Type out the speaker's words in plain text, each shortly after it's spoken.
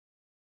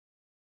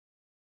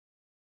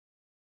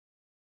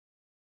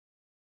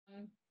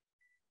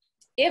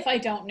If I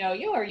don't know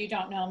you or you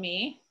don't know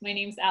me, my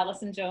name's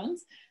Allison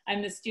Jones.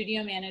 I'm the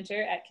studio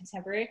manager at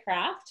Contemporary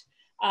Craft.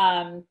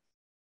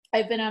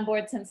 I've been on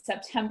board since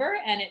September,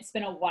 and it's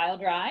been a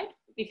wild ride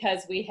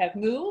because we have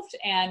moved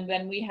and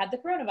then we had the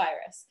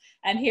coronavirus.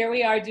 And here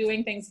we are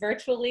doing things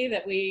virtually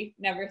that we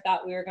never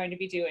thought we were going to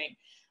be doing.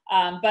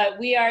 But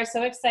we are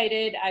so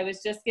excited. I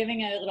was just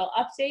giving a little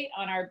update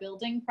on our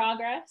building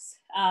progress.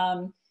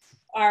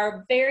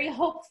 Our very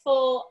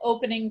hopeful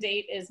opening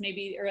date is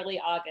maybe early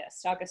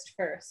August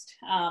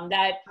 1st.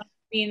 That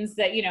means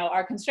that, you know,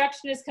 our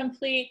construction is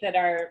complete, that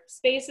our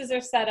spaces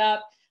are set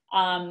up,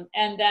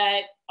 and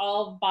that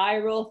all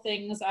viral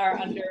things are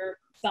under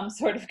some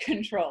sort of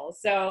control.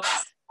 So,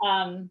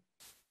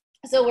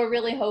 so we're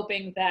really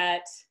hoping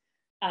that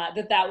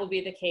that will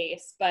be the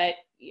case, but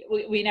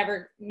we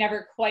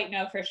never quite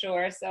know for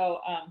sure. So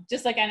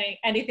just like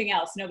anything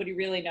else, nobody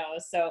really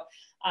knows. So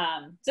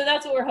so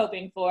that's what we're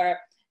hoping for.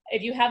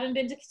 If you haven't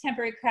been to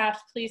Contemporary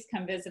Craft, please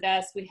come visit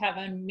us. We have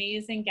an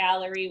amazing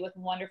gallery with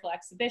wonderful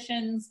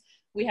exhibitions.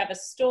 We have a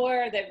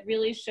store that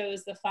really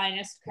shows the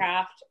finest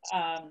craft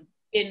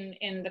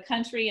in the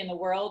country, in the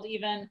world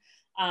even.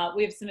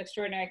 We have some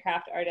extraordinary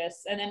craft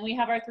artists. And then we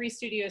have our 3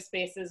 studio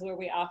spaces where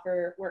we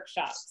offer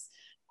workshops.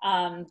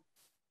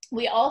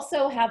 We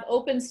also have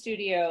open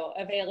studio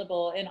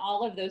available in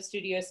all of those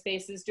studio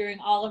spaces during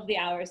all of the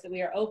hours that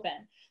we are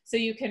open. So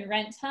you can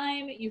rent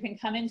time, you can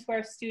come into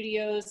our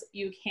studios,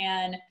 you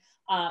can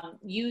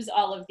use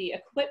all of the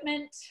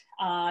equipment,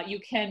 you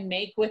can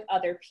make with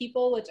other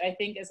people, which I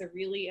think is a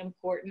really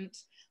important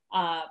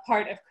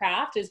part of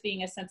craft, is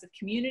being a sense of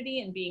community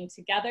and being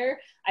together.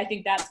 I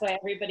think that's why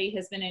everybody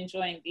has been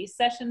enjoying these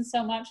sessions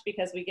so much,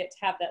 because we get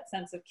to have that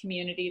sense of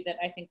community that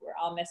I think we're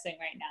all missing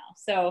right now.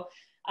 So,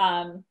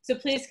 so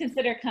please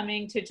consider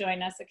coming to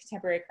join us at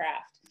Contemporary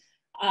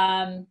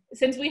Craft.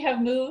 Since we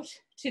have moved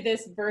to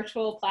this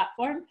virtual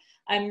platform,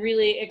 I'm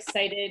really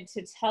excited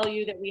to tell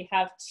you that we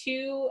have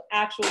 2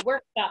 actual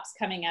workshops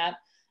coming up.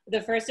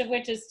 The first of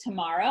which is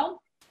tomorrow.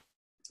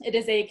 It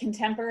is a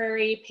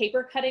contemporary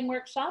paper cutting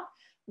workshop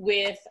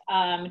with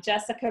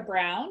Jessica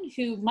Brown,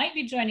 who might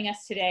be joining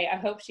us today. I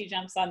hope she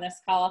jumps on this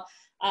call.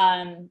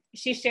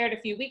 She shared a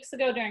few weeks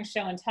ago during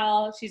show and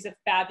tell. She's a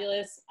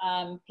fabulous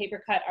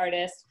paper cut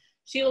artist.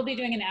 She will be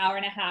doing an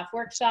hour-and-a-half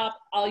workshop.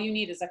 All you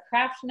need is a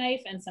craft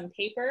knife and some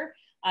paper.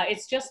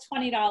 It's just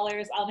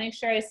 $20. I'll make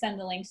sure I send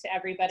the links to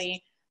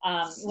everybody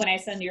when I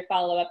send your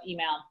follow-up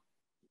email.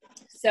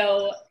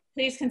 So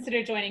please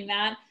consider joining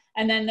that.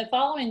 And then the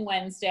following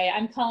Wednesday,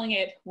 I'm calling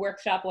it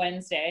Workshop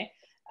Wednesday.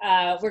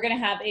 We're going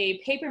to have a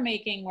paper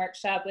making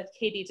workshop with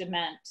Katie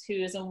Dement, who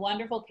is a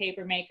wonderful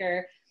paper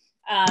maker.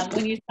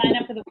 When you sign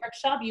up for the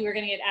workshop, you are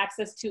going to get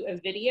access to a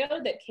video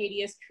that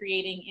Katie is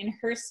creating in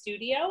her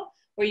studio,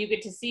 where you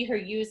get to see her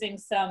using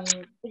some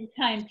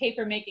big-time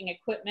paper making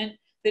equipment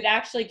that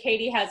actually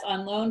Katie has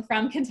on loan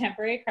from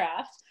Contemporary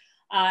Craft.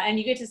 And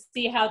you get to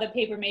see how the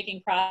paper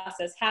making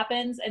process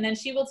happens. And then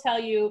she will tell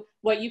you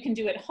what you can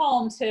do at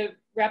home to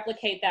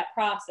replicate that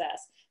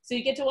process. So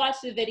you get to watch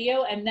the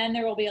video, and then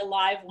there will be a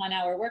live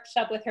 1-hour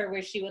workshop with her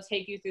where she will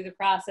take you through the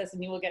process,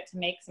 and you will get to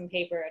make some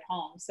paper at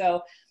home.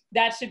 So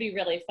that should be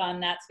really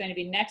fun. That's going to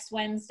be next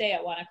Wednesday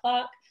at 1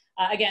 o'clock.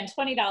 Again,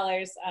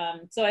 $20.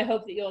 So I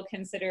hope that you'll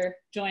consider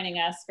joining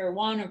us for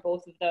one or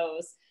both of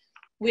those.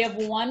 We have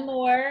one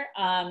more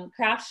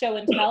craft show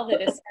and tell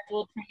that is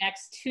scheduled for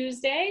next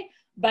Tuesday,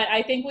 but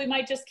I think we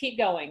might just keep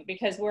going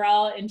because we're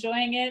all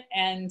enjoying it,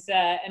 and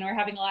we're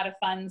having a lot of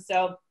fun.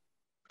 So,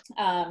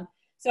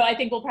 so I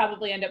think we'll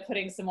probably end up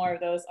putting some more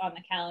of those on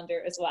the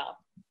calendar as well.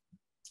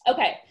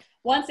 Okay,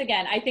 once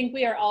again, I think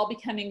we are all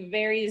becoming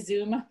very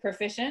Zoom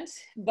proficient,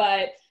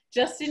 but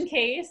just in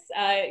case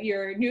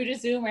you're new to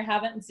Zoom or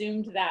haven't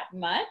Zoomed that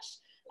much,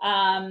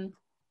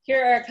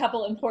 here are a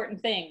couple important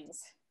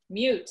things.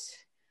 Mute.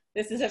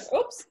 This is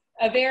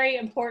a very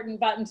important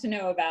button to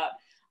know about.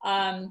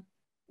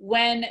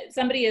 When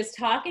somebody is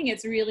talking,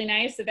 it's really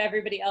nice if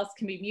everybody else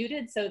can be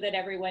muted so that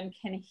everyone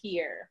can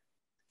hear.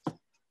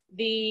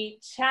 The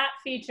chat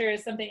feature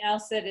is something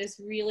else that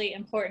is really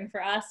important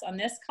for us on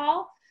this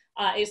call.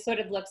 It sort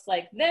of looks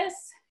like this.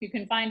 You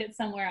can find it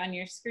somewhere on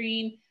your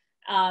screen.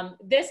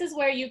 This is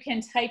where you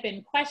can type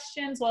in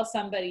questions while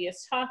somebody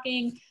is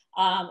talking,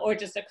 or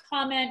just a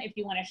comment. If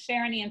you want to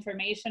share any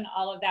information,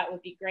 all of that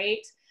would be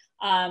great.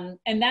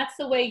 And that's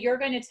the way you're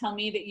going to tell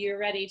me that you're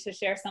ready to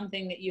share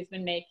something that you've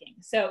been making.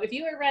 So if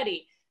you are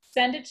ready,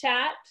 send a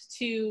chat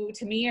to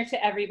me or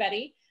to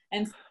everybody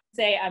and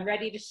say, I'm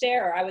ready to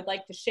share, or I would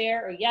like to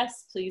share, or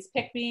yes, please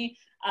pick me.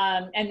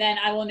 And then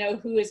I will know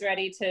who is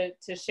ready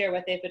to share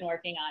what they've been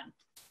working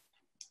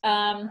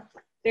on.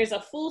 There's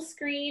a full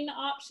screen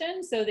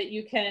option so that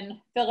you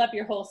can fill up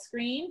your whole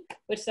screen,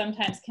 which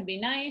sometimes can be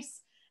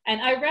nice.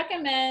 And I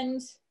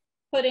recommend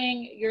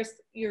putting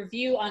your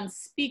view on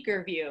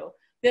speaker view.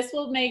 This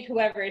will make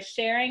whoever is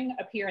sharing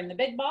appear in the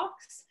big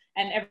box,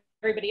 and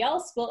everybody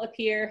else will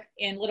appear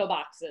in little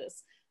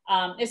boxes.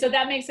 And so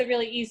that makes it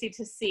really easy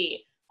to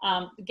see.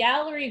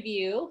 Gallery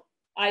view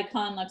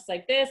icon looks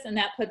like this, and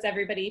that puts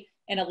everybody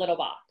in a little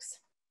box.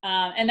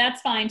 And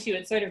that's fine too.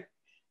 It sort of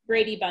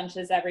Brady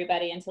bunches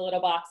everybody into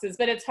little boxes,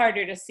 but it's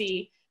harder to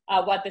see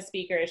what the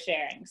speaker is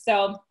sharing.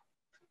 So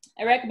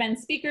I recommend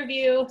speaker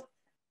view.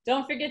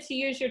 Don't forget to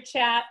use your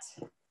chat,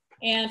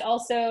 and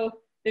also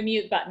the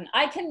mute button.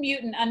 I can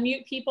mute and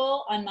unmute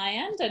people on my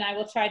end, and I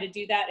will try to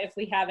do that if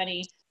we have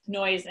any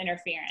noise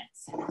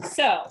interference.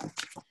 So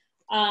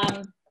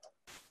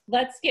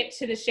let's get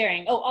to the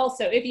sharing. Oh,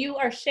 also, if you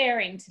are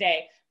sharing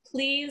today,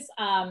 please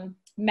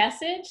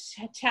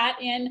chat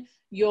in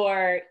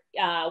your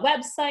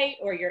website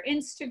or your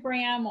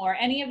Instagram or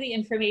any of the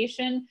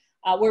information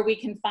where we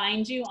can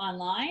find you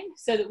online,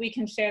 so that we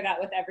can share that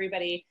with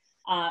everybody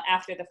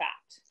after the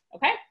fact,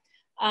 okay?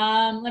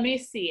 Let me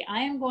see, I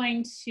am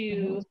going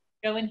to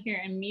go in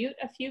here and mute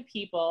a few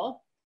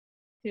people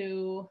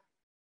who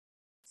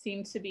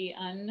seem to be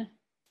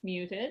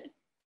unmuted,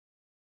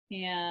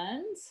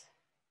 and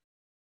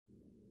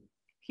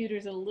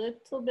computer's a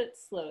little bit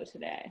slow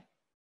today.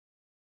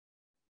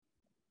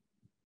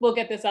 We'll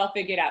get this all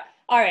figured out.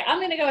 All right, I'm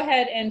gonna go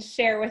ahead and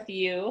share with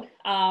you.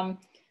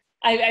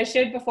 I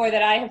shared before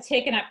that I have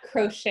taken up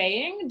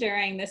crocheting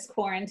during this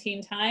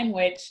quarantine time,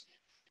 which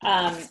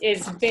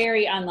is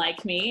very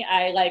unlike me.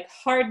 I like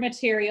hard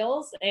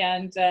materials,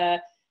 and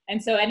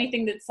so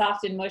anything that's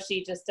soft and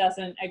mushy just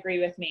doesn't agree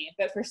with me.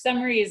 But for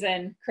some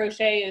reason,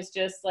 crochet is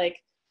just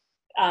like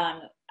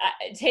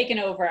taken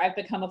over. I've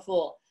become a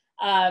fool.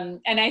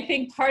 And I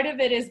think part of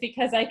it is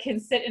because I can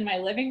sit in my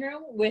living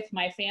room with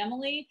my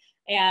family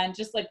and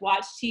just like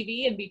watch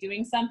TV and be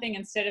doing something,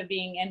 instead of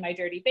being in my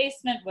dirty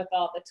basement with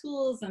all the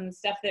tools and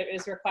stuff that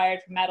is required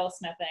for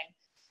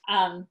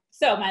metalsmithing.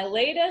 So my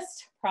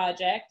latest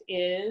project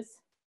is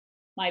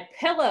my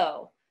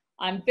pillow.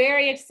 I'm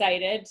very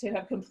excited to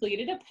have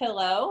completed a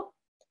pillow.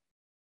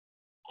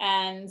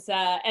 And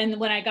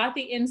when I got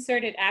the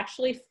insert, it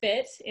actually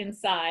fit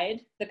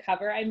inside the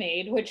cover I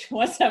made, which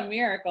was a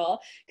miracle,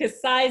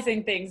 because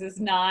sizing things is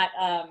not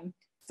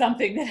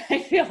something that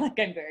I feel like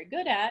I'm very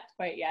good at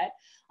quite yet.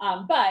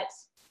 But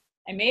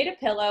I made a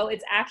pillow.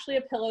 It's actually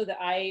a pillow that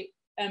I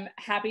am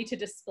happy to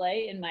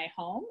display in my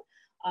home.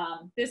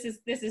 This is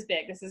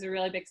big. This is a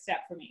really big step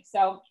for me.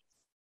 So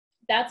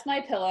that's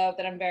my pillow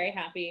that I'm very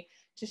happy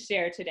to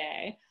share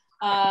today.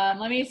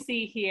 Let me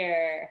see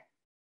here.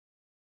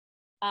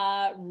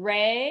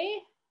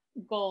 Ray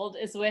Gold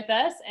is with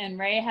us, and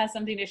Ray has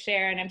something to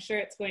share, and I'm sure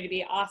it's going to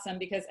be awesome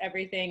because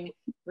everything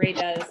Ray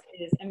does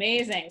is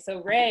amazing.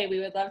 So Ray, we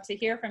would love to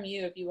hear from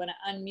you if you want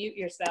to unmute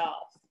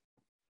yourself.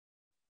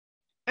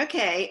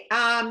 Okay,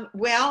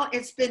 well,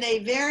 it's been a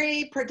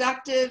very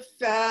productive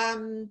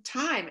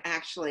time,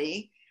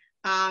 actually.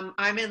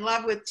 I'm in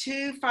love with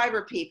two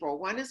fiber people.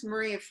 One is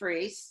Maria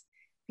Fries,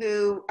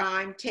 who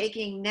I'm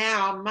taking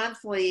now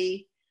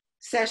monthly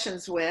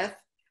sessions with.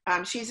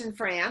 She's in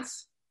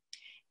France.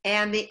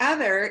 And the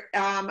other,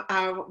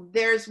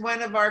 there's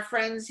one of our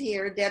friends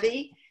here,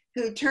 Debbie,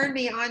 who turned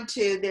me on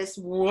to this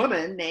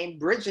woman named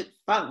Bridget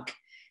Funk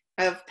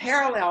of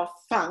Parallel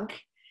Funk.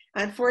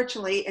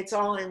 Unfortunately, it's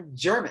all in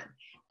German,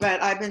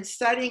 but I've been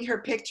studying her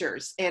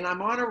pictures, and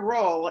I'm on a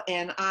roll,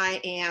 and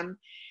I am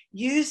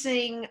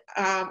using,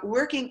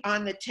 working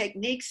on the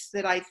techniques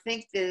that I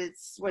think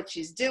that's what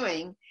she's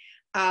doing,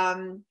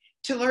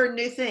 to learn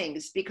new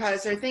things,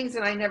 because there are things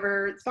that I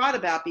never thought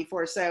about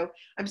before. So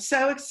I'm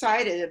so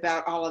excited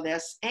about all of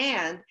this.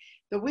 And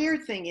the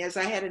weird thing is,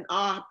 I had an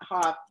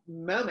aha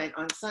moment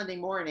on Sunday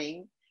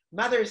morning,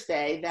 Mother's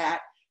Day, that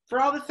for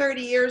all the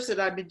 30 years that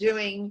I've been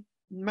doing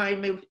my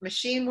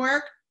machine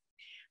work,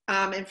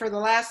 and for the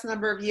last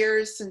number of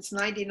years since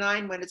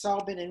 '99, when it's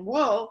all been in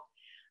wool,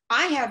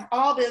 I have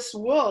all this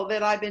wool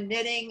that I've been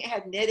knitting,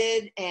 had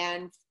knitted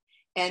and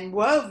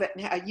woven,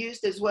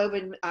 used as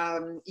woven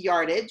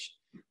yardage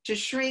to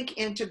shrink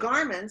into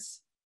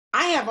garments.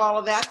 I have all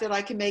of that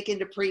I can make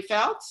into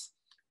pre-felts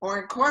or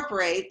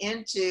incorporate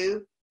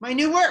into my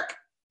new work.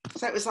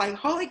 So it was like,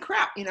 holy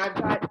crap, you know, I've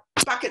got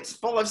buckets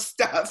full of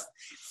stuff,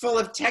 full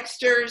of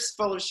textures,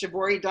 full of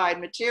shibori dyed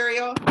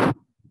material.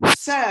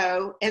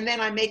 So, and then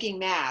I'm making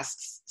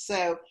masks.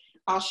 So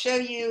I'll show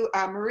you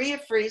Maria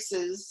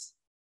Fries's.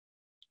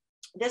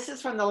 This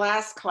is from the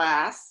last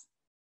class,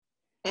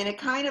 and it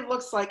kind of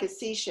looks like a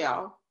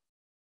seashell.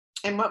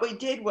 And what we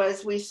did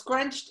was we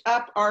scrunched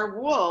up our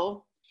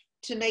wool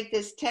to make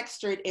this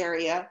textured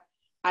area.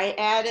 I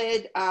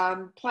added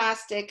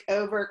plastic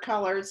over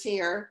colors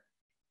here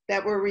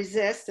that were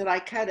resist that I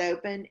cut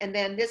open. And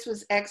then this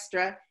was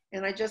extra,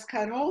 and I just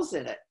cut holes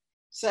in it.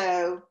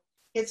 So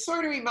it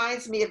sort of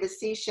reminds me of a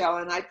seashell.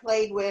 And I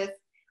played with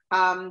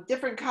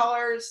different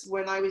colors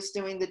when I was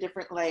doing the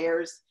different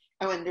layers.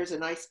 Oh, and there's a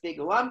nice big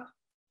lump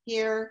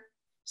here.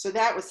 So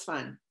that was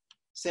fun.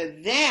 So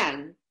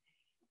then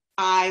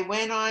I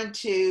went on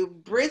to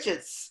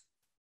Bridget's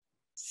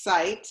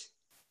site,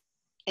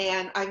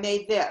 and I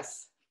made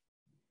this.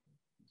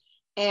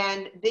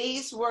 And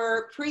these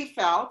were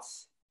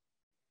pre-felts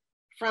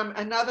from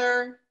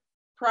another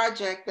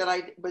project that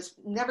I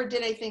never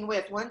did anything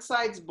with. One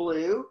side's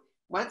blue,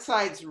 one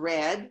side's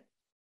red.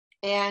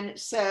 And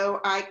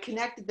so I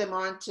connected them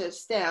onto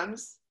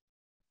stems.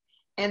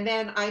 And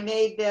then I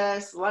made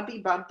this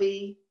lumpy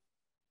bumpy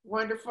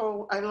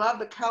wonderful. I love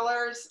the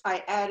colors.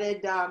 I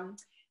added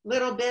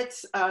little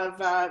bits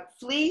of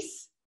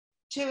fleece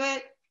to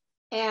it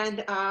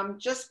and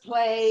just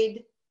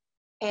played.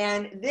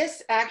 And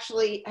this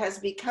actually has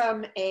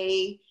become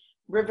a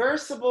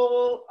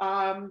reversible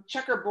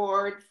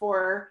checkerboard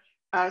for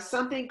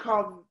something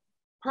called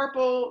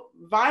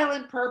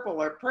violent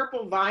purple or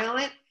purple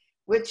violet,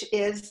 which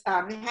is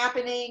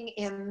happening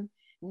in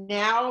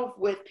now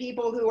with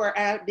people who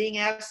are being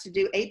asked to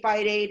do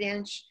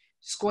 8x8-inch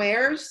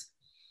squares.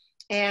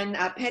 And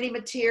Penny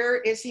Mateer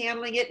is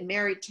handling it, and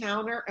Mary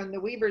Towner, and the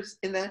Weavers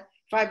in the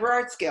Fiber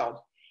Arts Guild.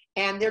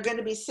 And they're going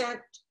to be sent,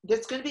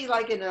 it's going to be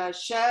like in a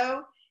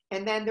show,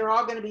 and then they're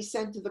all going to be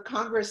sent to the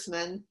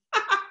congressman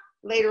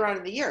later on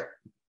in the year.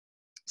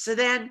 So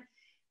then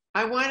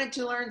I wanted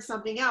to learn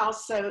something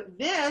else. So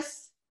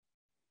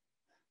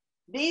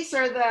these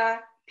are the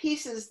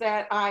pieces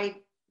that I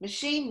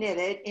machine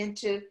knitted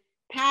into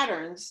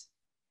patterns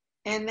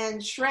and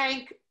then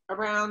shrank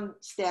around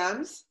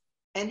stems.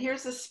 And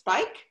here's a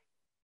spike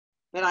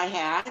that I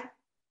had.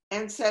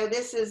 And so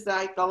this is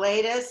like the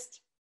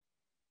latest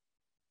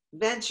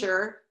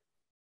venture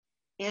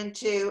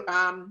into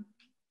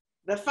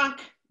the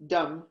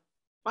funkdom.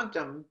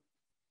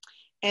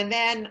 And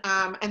then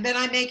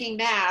I'm making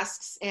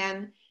masks.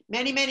 And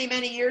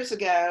many years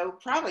ago,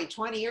 probably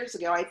 20 years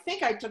ago, I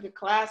think I took a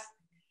class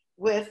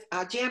with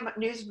Jan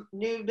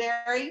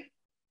Newberry,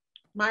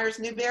 Myers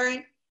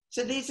Newberry.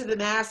 So these are the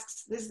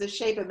masks. This is the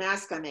shape of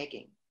mask I'm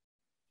making.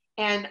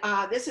 And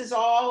this is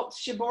all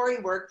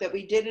shibori work that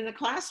we did in a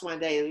class one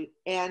day.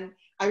 And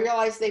I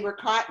realized they were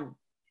cotton.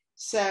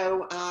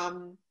 So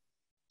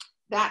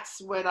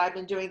that's what I've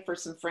been doing for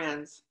some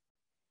friends.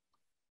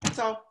 That's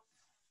all.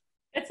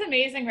 It's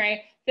amazing,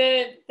 Ray.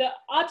 The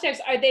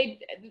objects, are they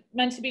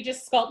meant to be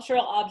just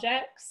sculptural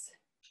objects?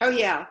 Oh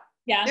yeah.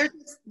 Yeah.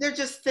 They're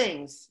just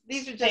things.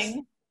 These are just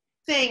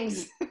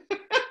things.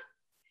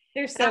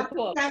 They're so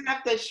cool. I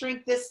have to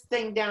shrink this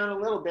thing down a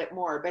little bit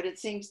more, but it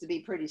seems to be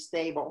pretty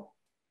stable.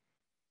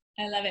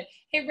 I love it.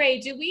 Hey, Ray,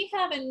 do we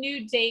have a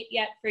new date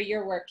yet for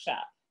your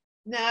workshop?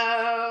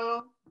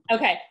 No.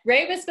 Okay.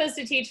 Ray was supposed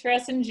to teach for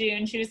us in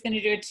June. She was going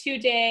to do a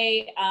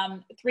 2-day,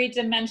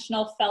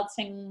 3-dimensional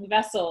felting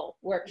vessel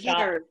workshop.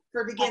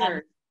 For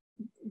beginners.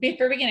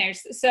 For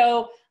beginners.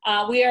 So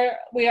we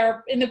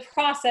are in the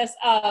process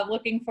of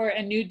looking for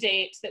a new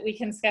date that we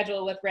can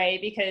schedule with Ray,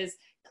 because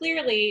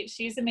clearly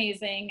she's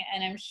amazing,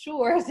 and I'm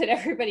sure that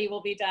everybody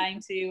will be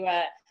dying to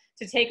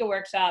take a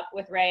workshop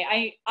with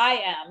Ray.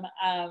 I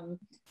am,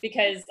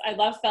 because I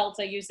love felt.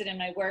 I use it in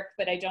my work,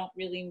 but I don't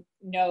really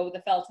know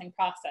the felting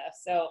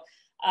process. So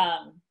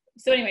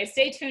anyway,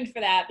 stay tuned for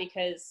that,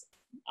 because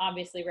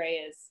obviously Ray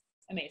is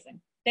amazing.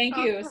 Thank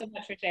you so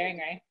much for sharing,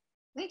 Ray.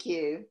 Thank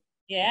you.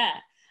 Yeah.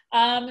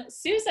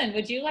 Susan,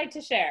 would you like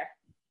to share?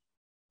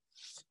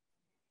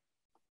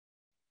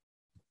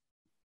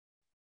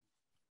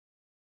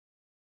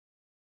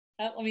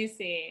 Oh, let me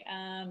see.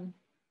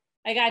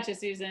 I got you,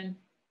 Susan,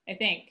 I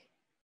think.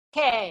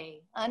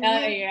 Okay.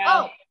 There you go.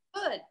 Oh,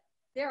 good.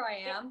 There I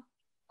am.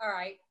 All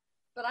right.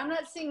 But I'm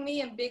not seeing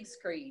me in big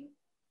screen.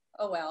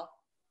 Oh, well.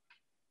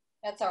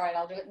 That's all right.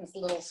 I'll do it in this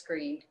little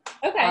screen.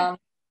 Okay.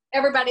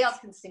 Everybody else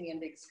can see me in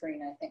big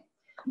screen, I think.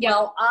 Yeah.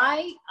 Well,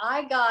 I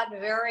got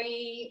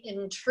very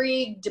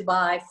intrigued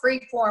by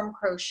freeform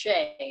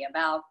crochet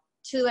about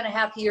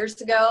 2.5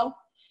 years ago.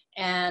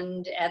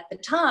 And at the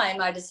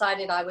time, I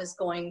decided I was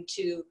going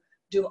to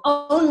do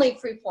only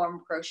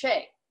freeform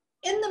crochet.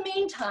 In the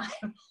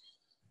meantime,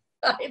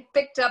 I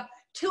picked up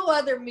 2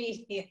 other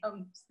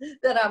mediums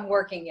that I'm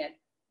working in.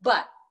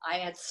 But I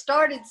had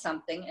started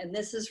something, and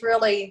this is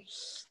really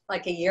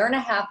like 1.5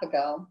 years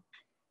ago,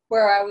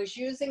 where I was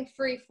using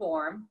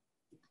freeform.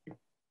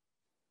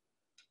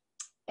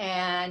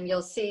 And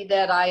you'll see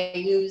that I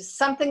use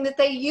something that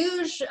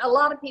a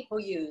lot of people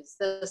use,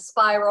 the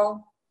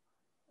spiral.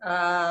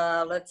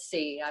 Let's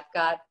see, I've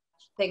got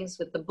things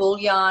with the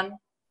bullion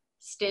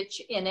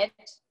stitch in it,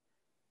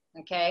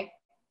 okay?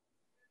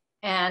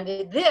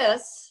 And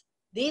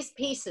these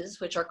pieces,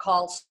 which are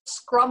called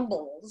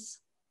scrumbles,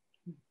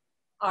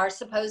 are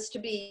supposed to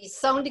be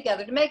sewn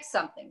together to make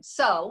something.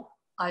 So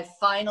I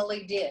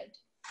finally did.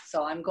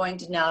 So I'm going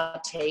to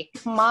now take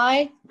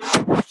my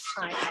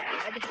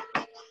iPad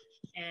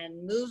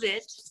and move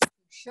it to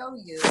show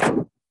you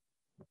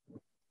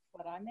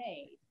what I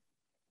made.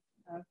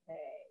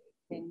 Okay,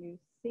 can you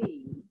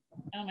see?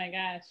 Oh my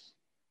gosh.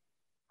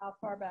 How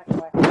far back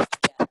do I have to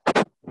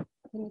get?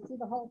 Can you see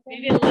the whole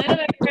thing? Maybe a little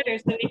bit further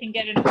so we can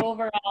get an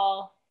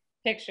overall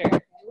picture.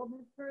 A little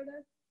bit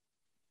further.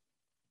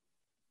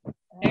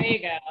 There you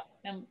go.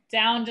 And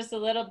down just a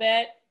little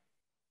bit.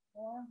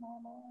 More.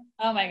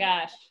 Oh my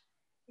gosh.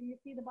 Can you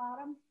see the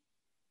bottom?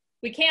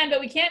 We can, but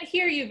we can't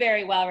hear you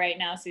very well right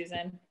now,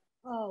 Susan.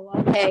 Oh,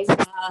 okay.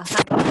 I'm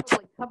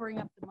probably covering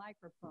up the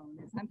microphone.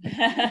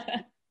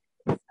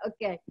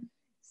 Okay.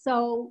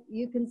 So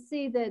you can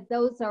see that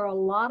those are a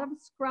lot of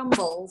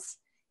scrumbles,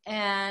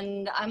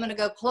 and I'm going to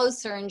go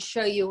closer and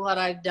show you what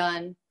I've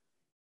done.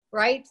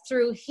 Right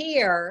through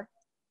here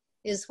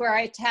is where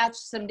I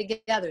attached them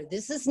together.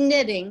 This is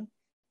knitting,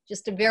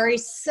 Just a very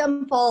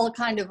simple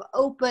kind of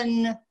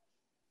open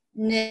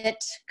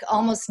knit,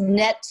 almost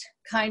net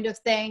kind of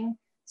thing.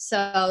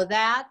 So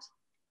that,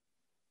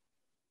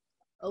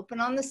 open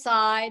on the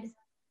side.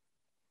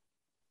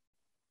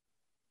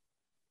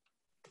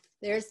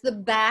 There's the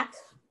back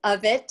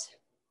of it.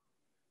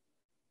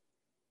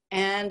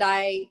 And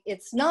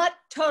it's not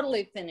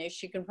totally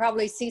finished. You can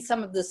probably see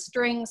some of the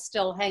string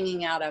still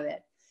hanging out of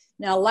it.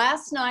 Now,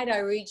 last night I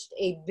reached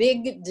a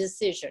big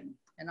decision,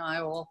 and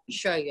I will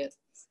show you.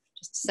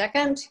 Just a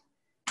second,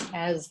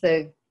 as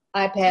the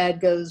iPad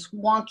goes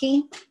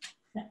wonky.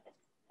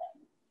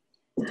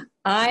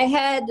 I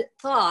had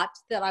thought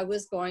that I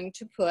was going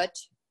to put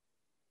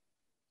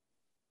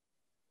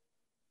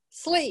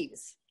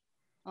sleeves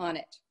on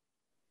it.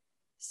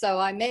 So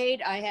I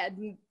had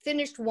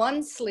finished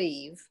one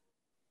sleeve.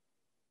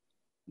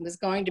 It was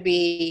going to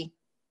be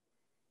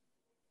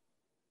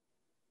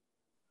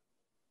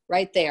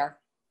right there.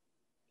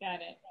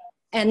 Got it.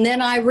 And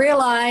then I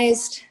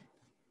realized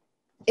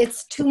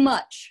it's too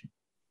much.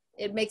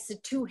 It makes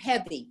it too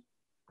heavy.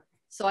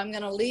 So I'm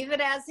going to leave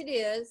it as it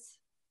is.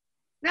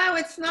 No,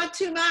 it's not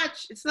too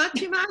much. It's not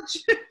too much.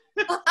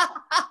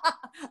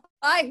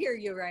 I hear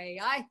you, Ray.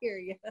 I hear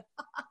you.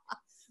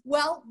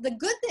 Well, the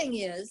good thing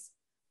is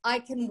I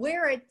can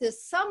wear it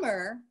this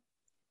summer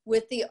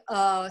with the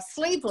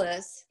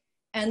sleeveless,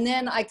 and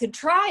then I could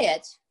try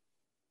it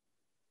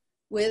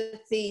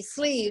with the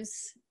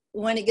sleeves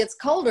when it gets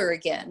colder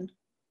again,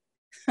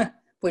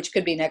 which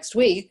could be next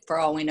week for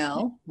all we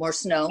know, more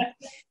snow.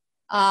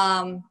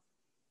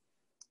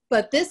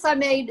 But this I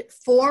made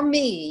for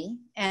me,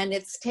 and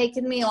it's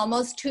taken me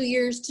almost 2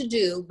 years to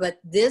do, but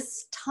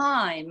this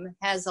time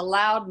has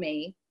allowed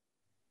me,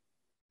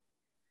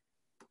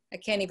 I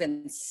can't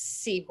even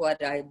see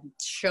what I'm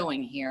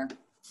showing here.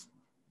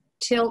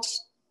 Tilt,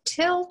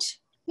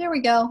 there we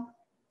go.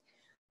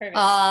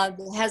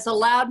 Has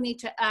allowed me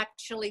to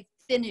actually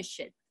finish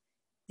it.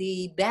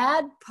 The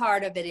bad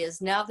part of it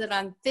is now that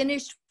I'm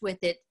finished with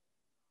it,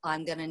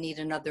 I'm gonna need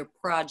another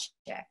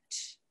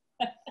project.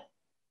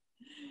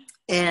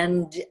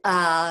 And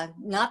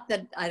not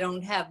that I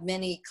don't have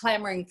many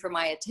clamoring for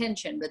my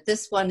attention, but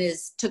this one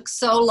took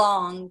so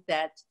long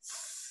that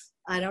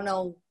I don't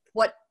know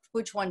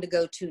which one to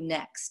go to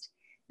next.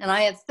 And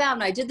I have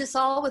found, I did this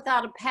all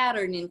without a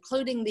pattern,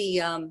 including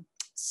the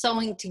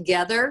sewing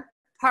together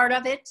part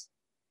of it.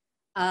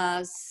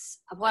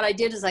 What I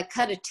did is I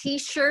cut a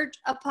t-shirt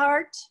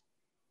apart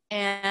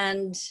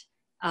and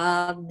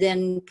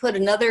then put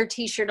another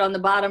t-shirt on the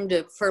bottom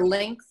for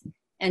length,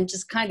 and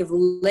just kind of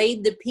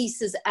laid the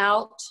pieces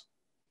out,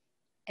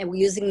 and we're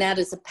using that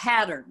as a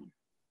pattern.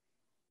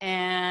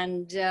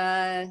 And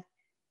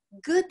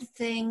good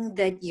thing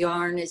that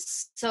yarn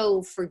is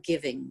so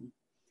forgiving,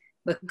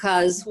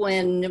 because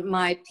when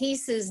my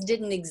pieces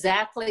didn't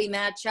exactly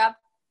match up,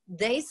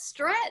 they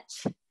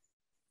stretch.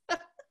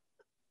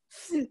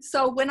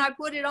 So when I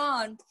put it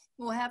on,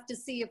 we'll have to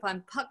see if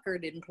I'm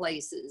puckered in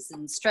places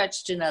and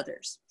stretched in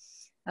others.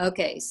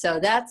 Okay, so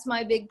that's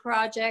my big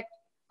project.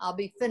 I'll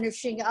be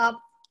finishing up.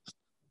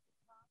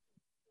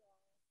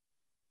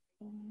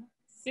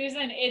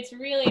 Susan, it's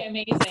really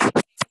amazing.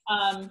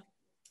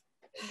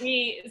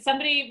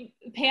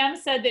 Pam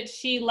said that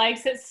she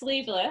likes it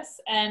sleeveless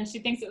and she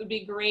thinks it would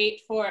be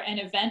great for an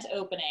event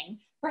opening.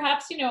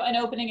 Perhaps, an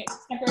opening at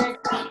Contemporary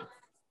Craft.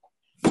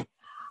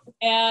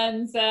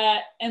 And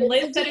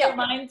Liz said it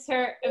reminds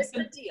her of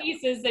some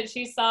pieces that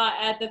she saw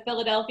at the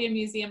Philadelphia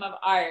Museum of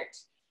Art.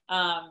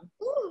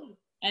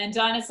 And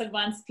Donna said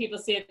once people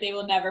see it, they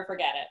will never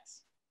forget it.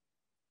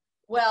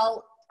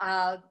 Well,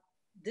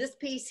 this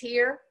piece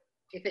here,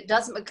 if it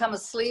doesn't become a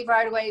sleeve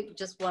right away,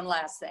 just one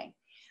last thing.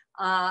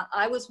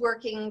 I was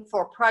working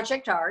for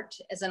Project Art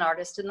as an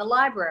artist in the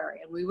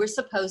library, and we were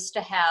supposed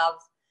to have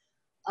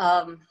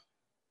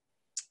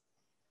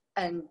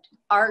an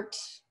art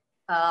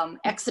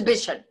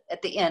exhibition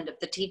at the end of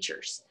the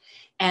teachers.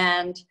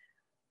 And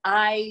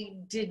I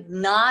did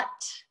not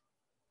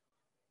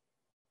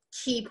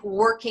keep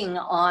working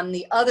on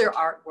the other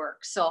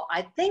artwork. So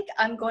I think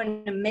I'm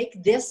going to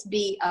make this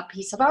be a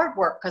piece of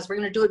artwork because we're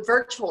going to do it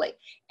virtually.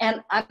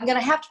 And I'm going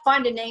to have to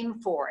find a name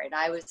for it.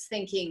 I was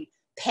thinking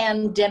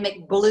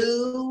Pandemic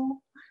Blue,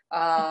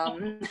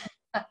 or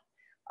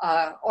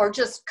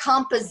just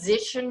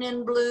composition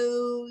in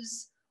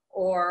blues,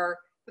 or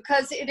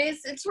because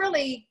it's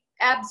really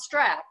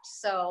abstract.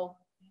 So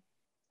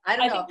I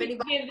don't know if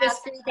anybody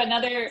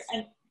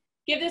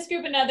give this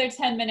group another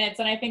 10 minutes,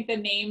 and I think the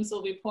names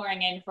will be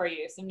pouring in for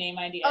you, some name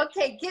ideas.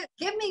 Okay,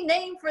 give me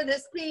name for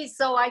this piece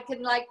so I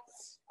can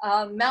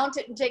mount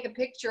it and take a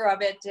picture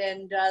of it,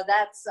 and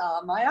that's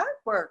my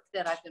artwork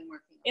that I've been working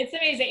on. It's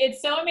amazing.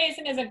 It's so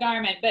amazing as a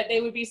garment, but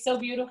they would be so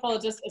beautiful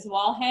just as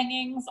wall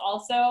hangings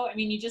also. I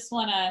mean, you just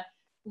want to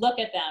look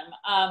at them.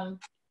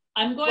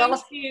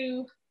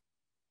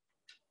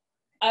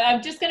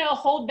 I'm just going to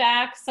hold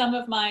back some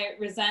of my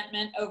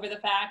resentment over the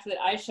fact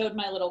that I showed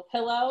my little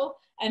pillow,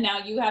 and now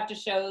you have to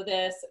show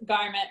this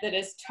garment that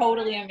is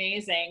totally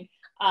amazing.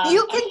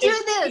 You can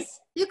do this.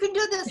 You can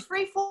do this.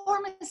 Free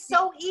form is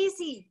so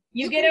easy.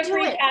 You get a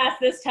free pass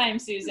this time,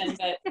 Susan,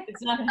 but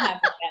it's not going to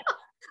happen yet.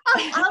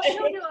 I'll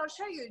show you. I'll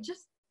show you.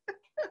 Just.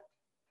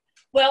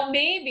 Well,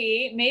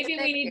 maybe we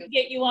need to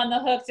get you on the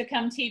hook to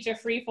come teach a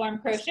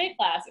freeform crochet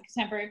class at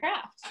Contemporary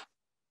Craft.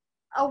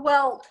 Oh,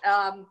 well,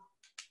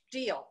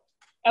 deal.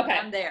 Okay.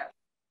 I'm there.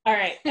 All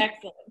right,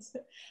 excellent.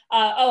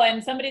 Oh,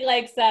 and somebody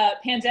likes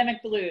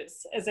Pandemic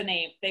Blues as a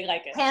name. They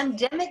like it.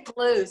 Pandemic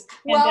Blues.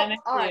 Pandemic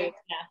well, Blues, right.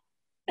 yeah.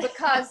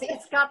 Because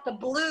it's got the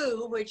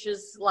blue, which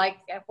is like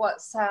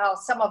how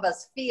some of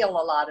us feel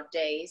a lot of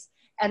days.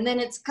 And then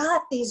it's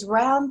got these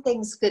round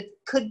things that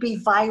could be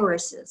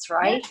viruses,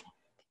 right?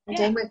 Yeah.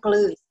 Pandemic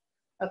Blues.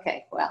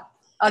 Okay, well,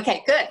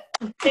 okay, good.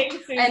 Thanks,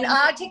 Susan. And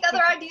I take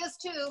other ideas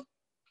too.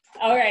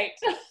 All right.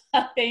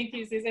 Thank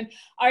you, Susan.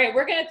 All right,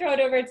 we're going to throw it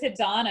over to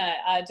Donna.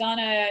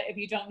 Donna, if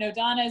you don't know,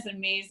 Donna is an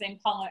amazing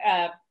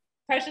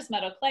precious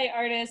metal clay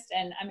artist,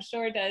 and I'm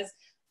sure does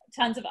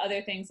tons of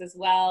other things as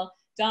well.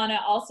 Donna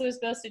also is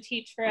supposed to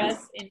teach for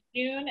us in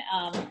June.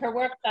 Her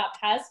workshop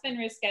has been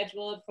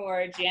rescheduled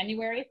for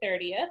January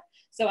 30th.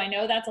 So I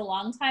know that's a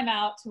long time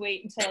out to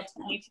wait until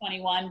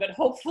 2021, but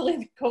hopefully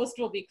the coast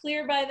will be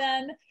clear by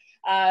then.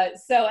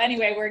 So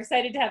anyway, we're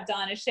excited to have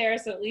Donna share,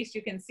 so at least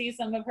you can see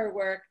some of her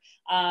work,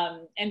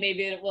 and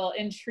maybe it will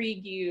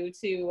intrigue you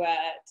to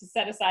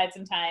set aside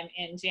some time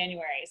in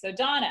January. So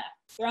Donna,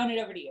 throwing it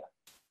over to you.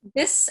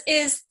 This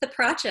is the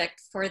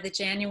project for the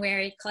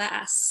January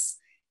class.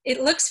 It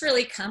looks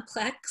really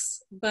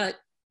complex, but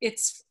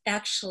it's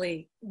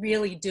actually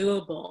really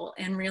doable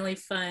and really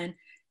fun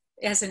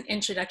as an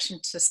introduction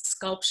to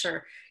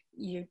sculpture.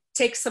 You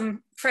take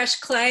some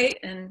fresh clay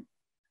and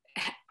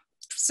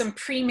some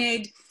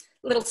pre-made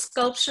little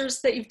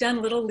sculptures that you've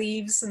done, little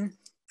leaves and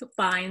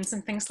vines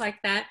and things like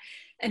that,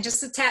 and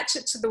just attach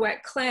it to the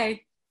wet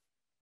clay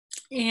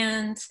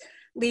and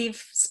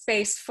leave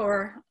space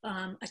for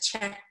a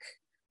check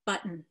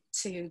button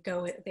to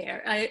go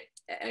there. I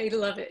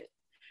love it.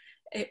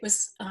 It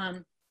was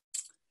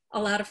a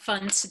lot of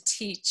fun to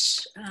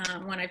teach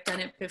when I've done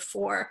it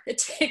before. It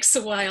takes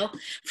a while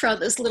for all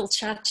those little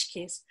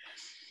tchotchkes.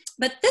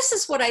 But this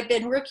is what I've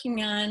been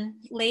working on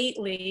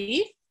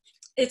lately.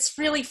 It's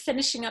really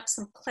finishing up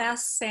some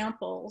class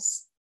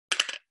samples.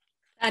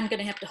 I'm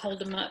gonna have to hold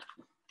them up.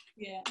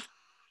 Yeah.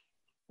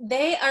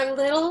 They are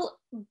little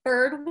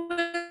bird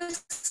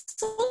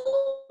whistles.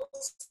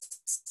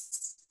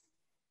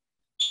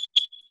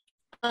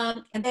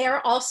 And they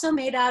are also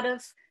made out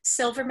of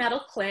silver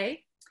metal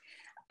clay.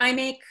 I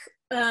make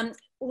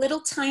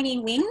little tiny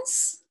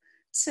wings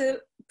to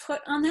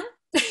put on them.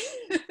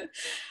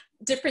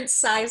 Different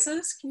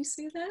sizes, can you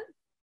see that?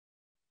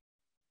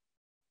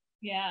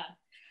 Yeah.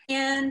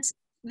 And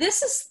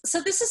this is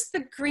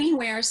the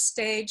greenware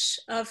stage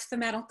of the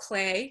metal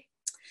clay.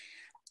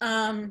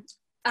 I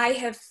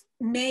have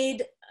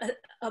made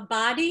a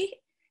body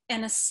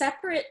and a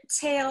separate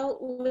tail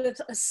with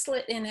a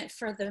slit in it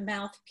for the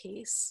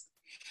mouthpiece.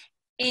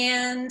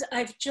 And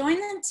I've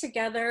joined them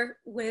together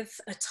with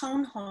a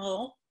tone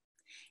hole.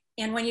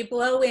 And when you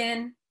blow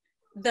in,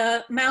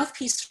 the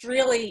mouthpiece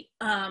really,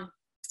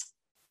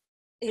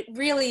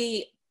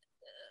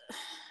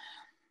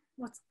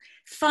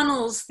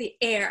 funnels the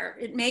air.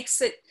 It makes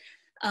it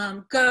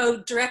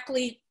go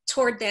directly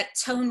toward that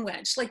tone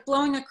wedge, like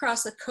blowing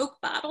across a Coke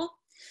bottle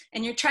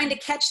and you're trying to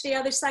catch the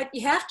other side.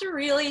 You have to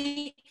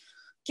really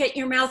get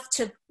your mouth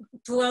to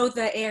blow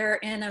the air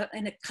in a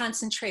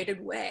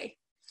concentrated way.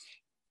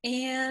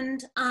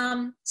 And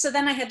so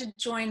then I had to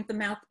join the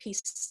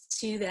mouthpiece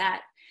to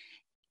that.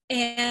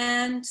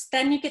 And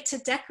then you get to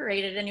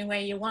decorate it any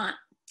way you want.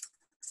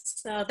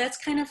 So that's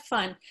kind of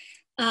fun.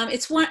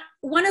 It's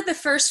one of the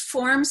first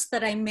forms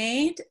that I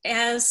made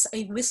as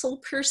a whistle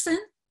person.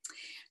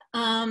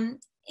 And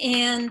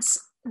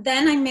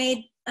then I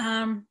made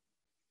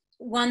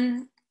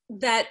one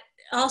that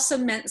also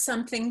meant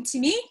something to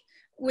me,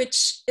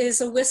 which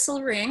is a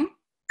whistle ring.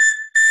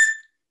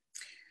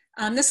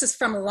 This is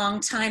from a long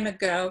time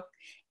ago.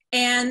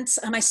 And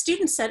my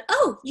student said,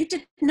 "Oh, you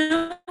did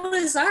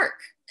Noah's Ark."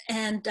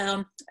 And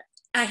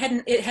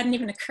it hadn't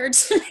even occurred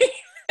to me.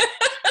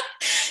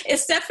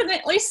 It's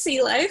definitely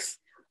sea life,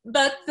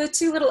 but the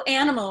two little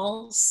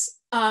animals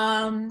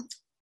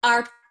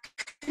are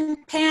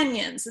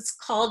companions. It's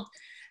called,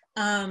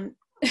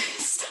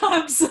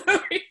 stop,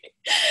 sorry,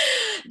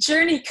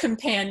 Journey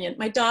Companion.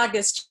 My dog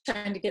is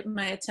trying to get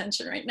my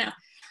attention right now.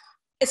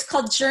 It's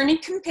called Journey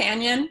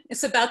Companion.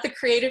 It's about the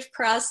creative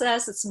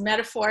process. It's a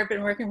metaphor I've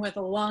been working with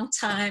a long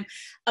time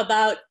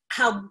about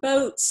how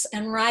boats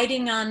and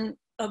riding on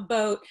a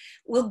boat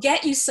will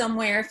get you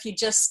somewhere if you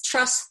just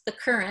trust the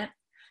current.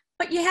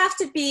 But you have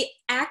to be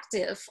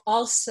active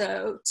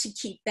also to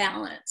keep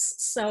balance.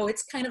 So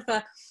it's kind of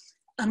a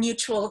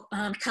mutual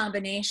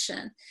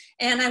combination.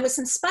 And I was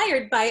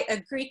inspired by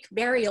a Greek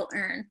burial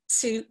urn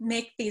to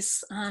make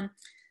these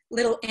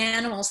little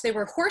animals. They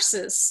were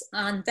horses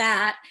on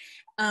that.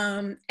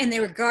 And they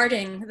were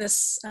guarding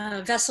this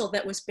vessel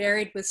that was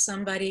buried with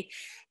somebody.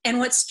 And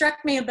what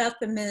struck me about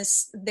them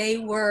is they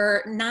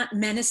were not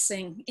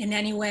menacing in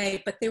any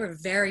way, but they were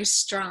very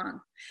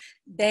strong.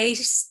 They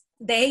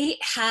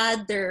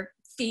had their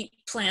feet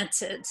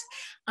planted,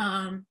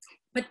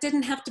 but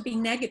didn't have to be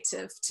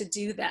negative to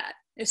do that.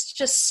 It's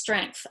just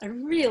strength. I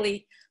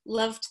really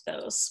loved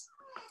those.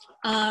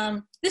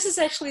 This is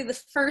actually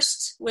the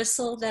first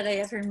whistle that I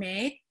ever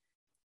made.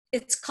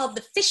 It's called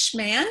the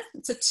Fishman.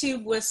 It's a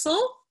tube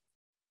whistle.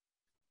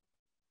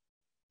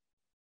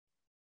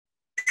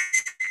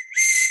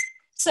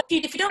 So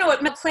if you don't know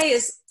what metal clay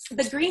is,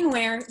 the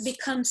greenware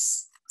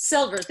becomes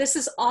silver. This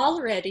is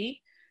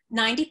already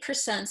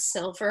 90%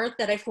 silver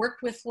that I've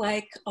worked with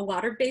like a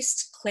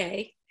water-based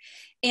clay.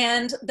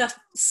 And the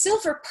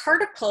silver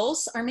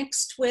particles are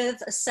mixed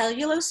with a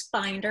cellulose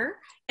binder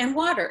and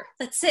water.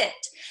 That's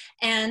it.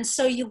 And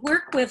so you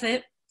work with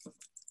it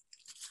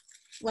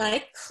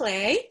like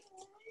clay.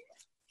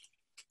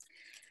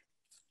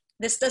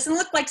 This doesn't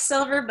look like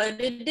silver, but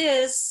it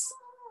is.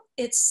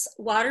 It's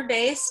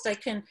water-based. I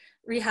can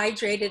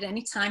rehydrate it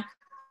anytime.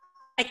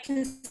 I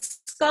can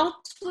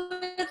sculpt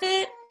with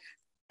it.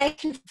 I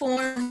can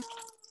form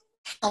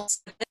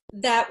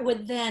that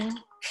would then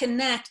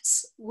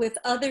connect with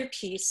other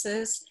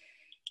pieces,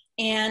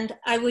 and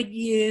I would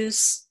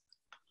use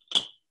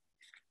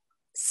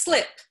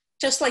slip,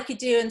 just like you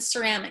do in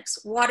ceramics,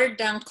 watered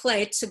down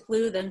clay to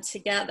glue them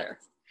together.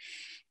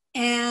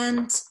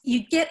 And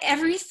you get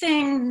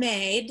everything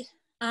made,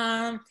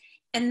 and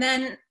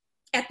then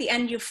at the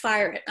end you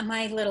fire it.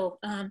 My little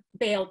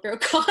bail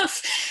broke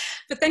off,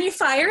 but then you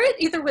fire it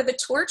either with a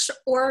torch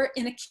or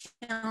in a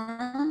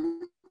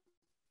kiln.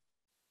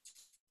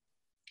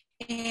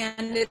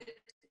 And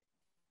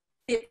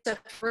it's a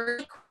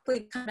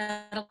vertically cut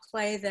metal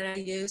clay that I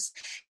use.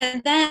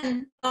 And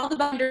then all the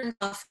binder and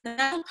the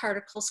metal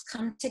particles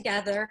come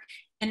together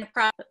in a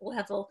proper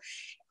level.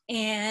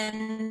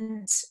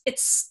 And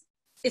it's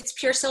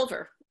pure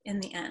silver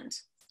in the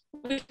end,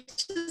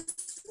 which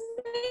is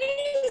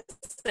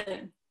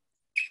amazing.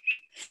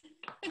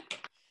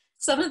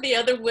 Some of the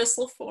other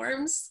whistle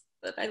forms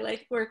that I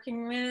like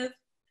working with,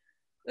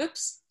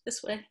 oops,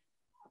 this way,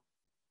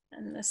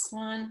 and this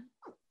one.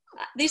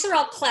 These are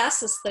all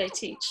classes that I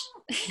teach.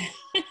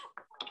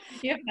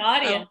 You have an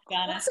audience,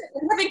 Donna.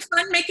 I'm having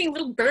fun making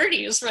little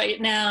birdies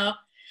right now.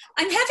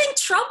 I'm having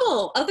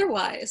trouble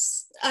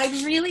otherwise. I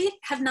really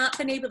have not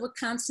been able to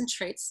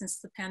concentrate since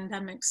the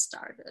pandemic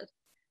started.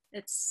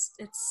 It's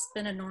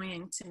been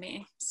annoying to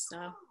me.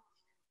 So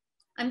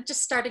I'm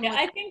just starting with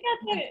I think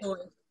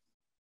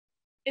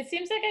it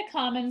seems like a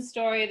common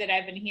story that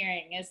I've been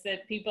hearing is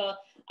that people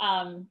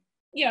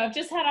have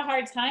just had a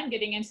hard time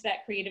getting into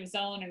that creative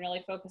zone and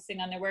really focusing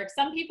on their work.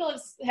 Some people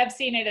have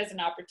seen it as an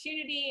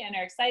opportunity and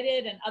are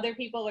excited, and other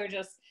people are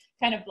just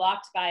kind of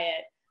blocked by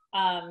it.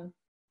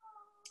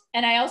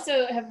 And I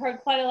also have heard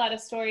quite a lot of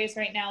stories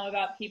right now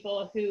about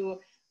people who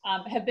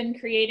have been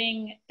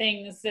creating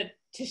things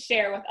to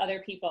share with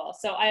other people.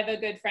 So I have a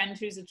good friend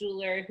who's a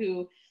jeweler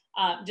who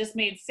just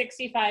made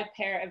 65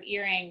 pair of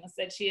earrings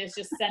that she is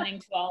just sending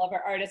to all of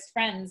her artist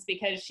friends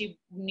because she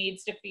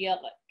needs to feel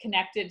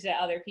connected to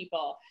other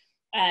people.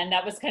 And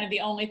that was kind of the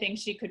only thing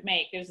she could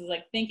make. It was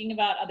like thinking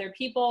about other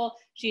people.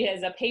 She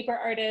is a paper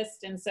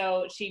artist, and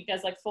so she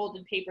does like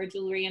folded paper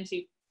jewelry, and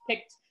she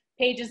picked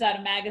pages out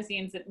of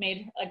magazines that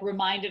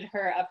reminded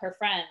her of her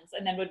friends,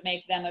 and then would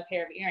make them a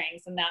pair of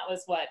earrings. And that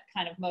was what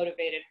kind of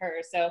motivated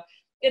her. So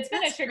it's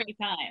been a tricky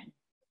time.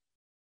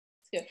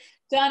 It's good.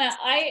 Donna,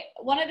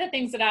 one of the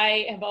things that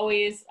I have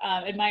always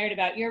admired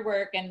about your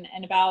work and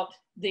about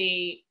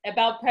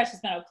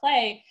precious metal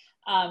clay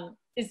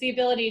is the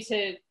ability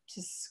to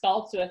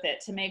sculpt with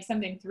it, to make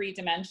something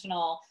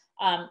three-dimensional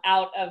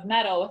out of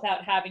metal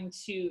without having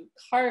to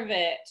carve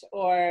it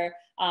or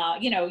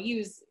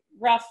use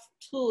rough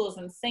tools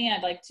and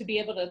sand, like to be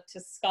able to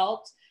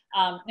sculpt.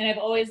 And I've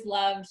always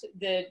loved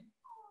the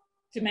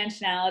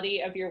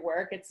dimensionality of your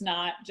work. It's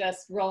not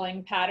just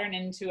rolling pattern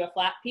into a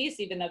flat piece,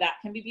 even though that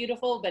can be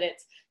beautiful, but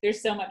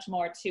there's so much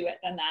more to it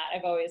than that.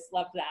 I've always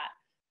loved that.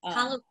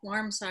 Hollow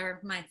forms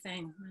are my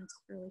thing. It's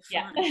really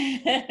fun.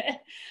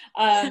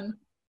 Yeah.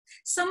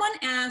 Someone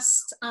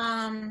asked,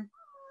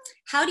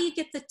 how do you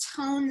get the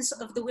tones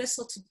of the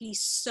whistle to be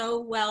so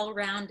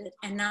well-rounded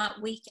and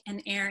not weak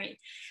and airy?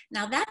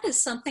 Now that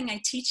is something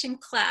I teach in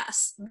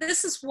class.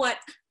 This is what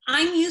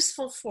I'm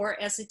useful for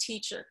as a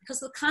teacher, because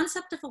the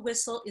concept of a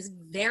whistle is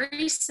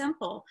very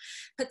simple,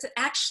 but to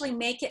actually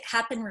make it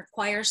happen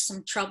requires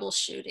some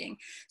troubleshooting.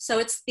 So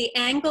it's the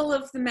angle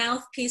of the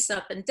mouthpiece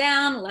up and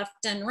down,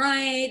 left and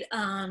right,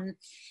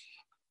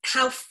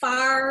 how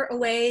far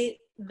away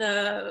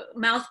the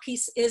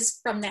mouthpiece is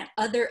from that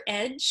other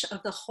edge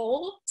of the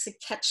hole to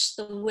catch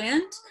the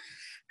wind,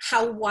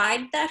 how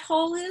wide that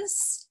hole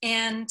is,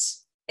 and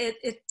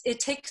it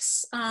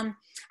takes, I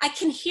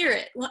can hear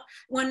it.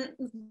 When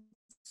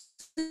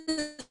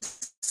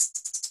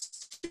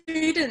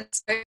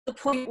students are at the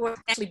point where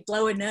they actually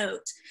blow a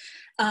note,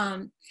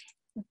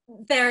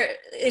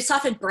 it's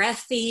often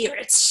breathy, or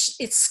it's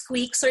it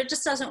squeaks or it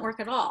just doesn't work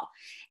at all.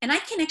 And I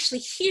can actually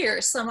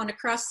hear someone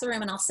across the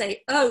room and I'll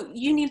say, oh,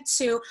 you need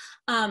to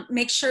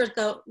make sure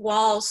the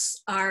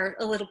walls are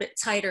a little bit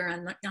tighter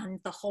on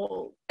the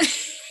hole.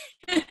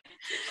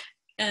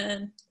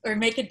 Or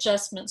make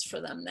adjustments for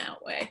them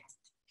that way.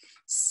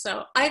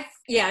 So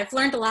I've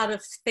learned a lot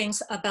of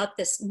things about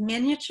this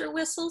miniature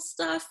whistle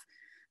stuff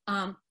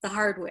the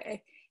hard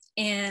way.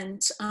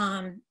 And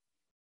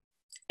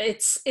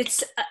it's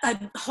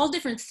a whole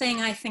different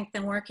thing, I think,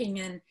 than working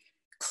in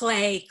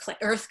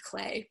earth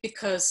clay,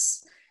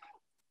 because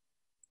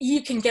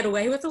you can get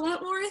away with a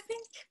lot more, I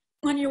think,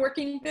 when you're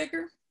working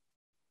bigger.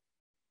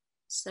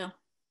 So.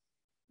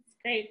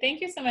 Great.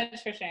 Thank you so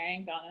much for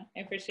sharing, Donna.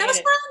 I appreciate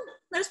it.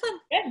 That was fun.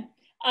 Good.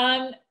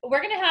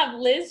 We're going to have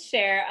Liz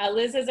share.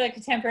 Liz is a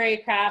Contemporary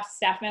Craft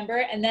staff member.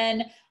 And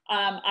then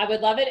I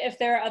would love it if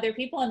there are other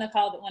people on the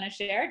call that want to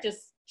share.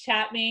 Just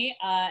chat me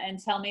and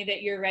tell me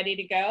that you're ready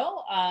to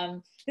go.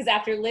 Because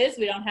after Liz,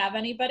 we don't have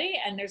anybody.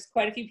 And there's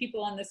quite a few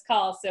people on this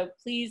call. So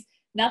please,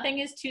 nothing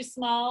is too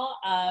small.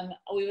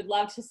 We would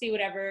love to see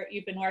whatever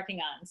you've been working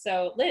on.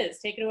 So Liz,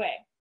 take it away.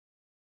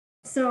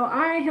 So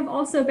I have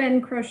also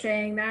been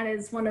crocheting. That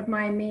is one of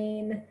my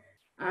main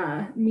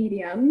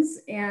mediums,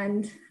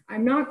 and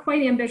I'm not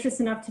quite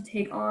ambitious enough to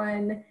take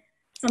on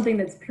something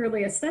that's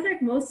purely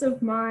aesthetic. Most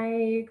of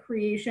my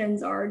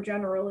creations are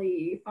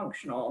generally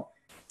functional.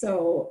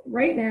 So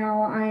right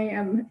now I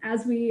am,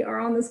 as we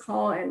are on this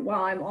call and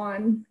while I'm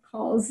on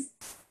calls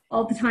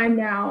all the time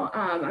now,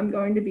 I'm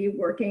going to be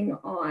working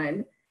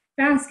on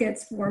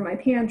baskets for my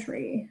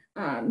pantry.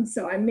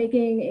 So I'm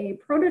making a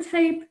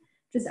prototype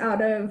just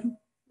out of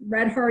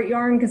Red Heart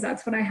yarn, because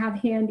that's what I have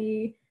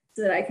handy,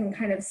 so that I can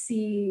kind of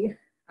see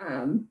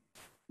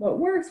what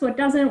works, what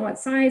doesn't, what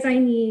size I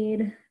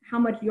need, how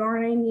much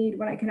yarn I need,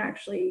 when I can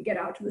actually get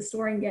out to the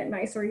store and get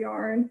nicer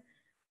yarn.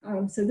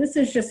 So this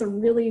is just a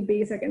really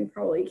basic, and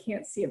probably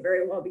can't see it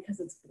very well because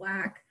it's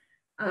black.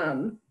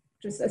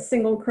 Just a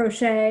single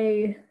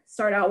crochet,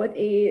 start out with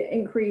 8,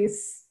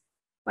 increase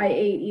by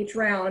 8 each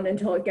round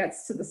until it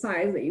gets to the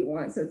size that you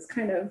want. So it's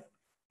kind of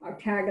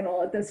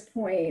octagonal at this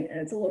point, and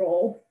it's a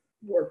little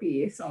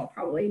warpy, so I'll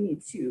probably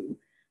need to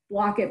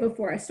block it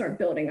before I start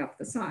building up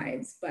the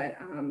sides. But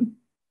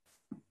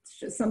it's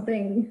just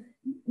something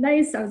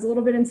nice. I was a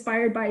little bit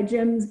inspired by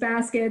Jim's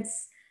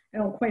baskets. I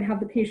don't quite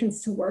have the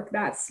patience to work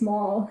that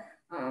small.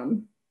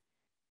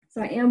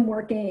 So I am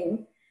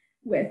working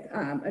with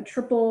a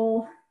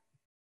triple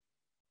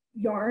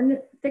yarn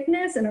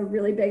thickness and a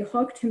really big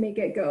hook to make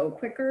it go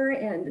quicker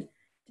and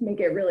to make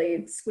it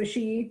really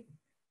squishy.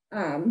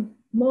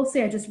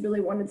 Mostly I just really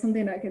wanted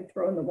something that I could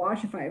throw in the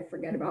wash if I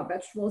forget about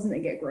vegetables and they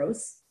get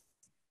gross.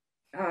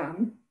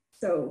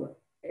 So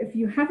if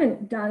you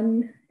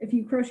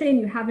crochet and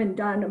you haven't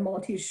done a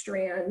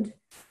multi-strand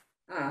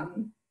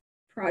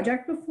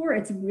project before,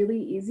 it's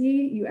really easy.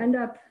 You end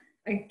up,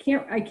 I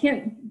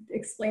can't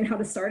explain how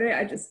to start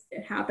it.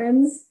 It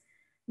happens.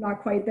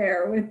 Not quite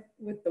there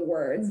with the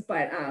words,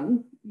 but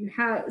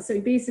so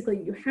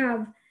basically you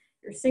have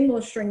your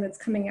single string that's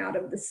coming out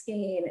of the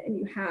skein, and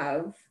you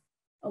have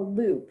a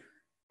loop.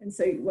 And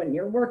so when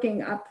you're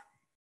working up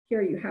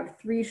here, you have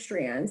 3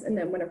 strands, and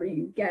then whenever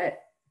you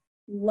get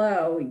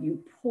low,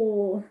 you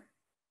pull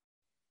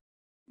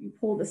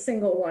the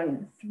single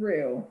one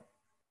through.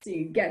 So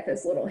you get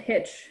this little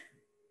hitch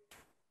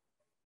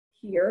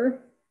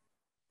here.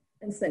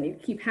 And so then you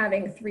keep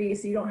having 3,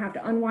 so you don't have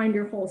to unwind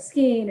your whole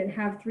skein and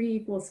have 3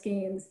 equal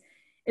skeins.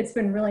 It's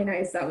been really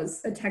nice. That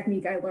was a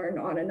technique I learned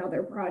on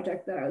another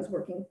project that I was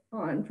working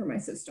on for my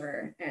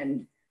sister,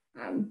 and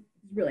I'm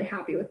really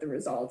happy with the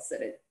results,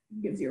 that it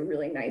gives you a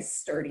really nice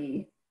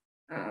sturdy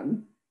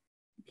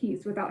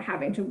piece without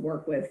having to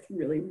work with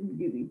really,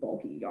 really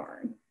bulky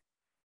yarn.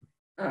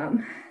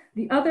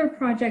 The other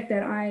project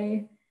that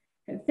I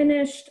have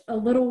finished a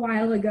little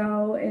while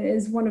ago, and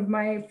is one of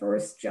my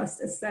first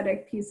just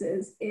aesthetic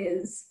pieces,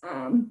 is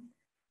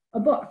a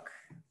book.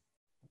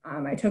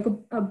 I took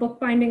a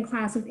bookbinding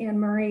class with Anne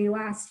Murray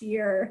last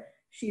year.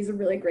 She's a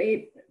really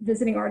great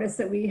visiting artist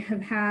that we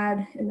have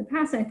had in the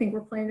past, and I think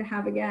we're planning to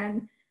have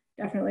again.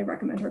 Definitely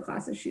recommend her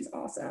classes. She's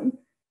awesome.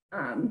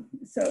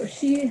 So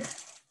she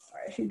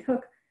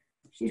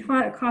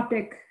taught a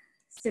Coptic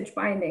stitch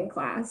binding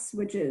class,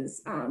 which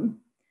is an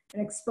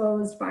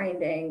exposed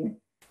binding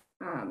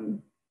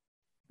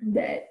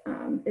that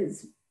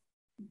is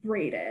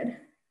braided.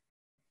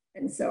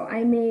 And so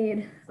I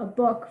made a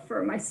book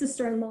for my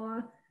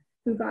sister-in-law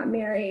who got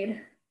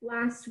married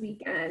last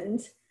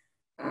weekend,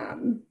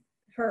 the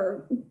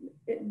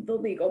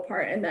legal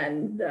part, and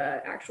then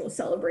the actual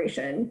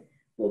celebration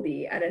will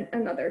be at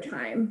another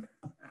time.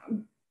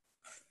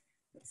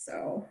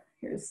 So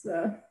here's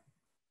the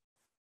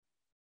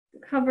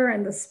cover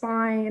and the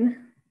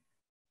spine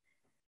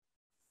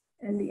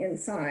and the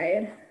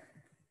inside.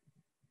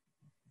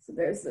 So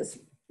there's this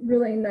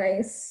really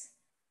nice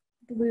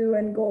blue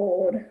and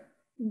gold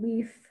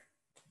leaf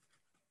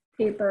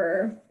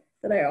paper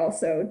that I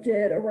also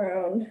did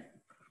around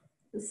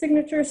the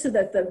signature, so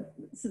that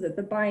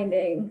the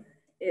binding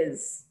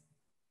is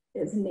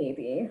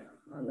navy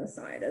on the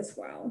side as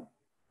well.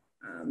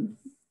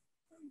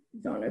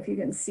 Don't know if you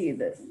can see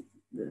that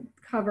the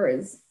cover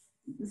is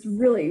this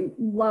really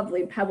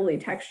lovely pebbly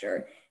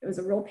texture. It was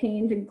a real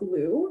pain to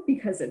glue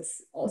because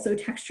it's also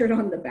textured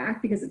on the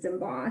back because it's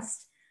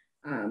embossed.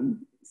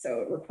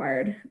 So it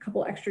required a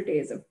couple extra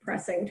days of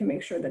pressing to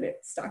make sure that it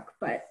stuck,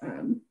 but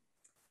I'm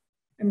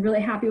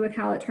really happy with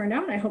how it turned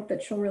out. I hope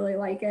that she'll really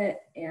like it.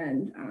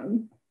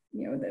 And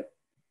you know, that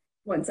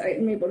once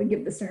I'm able to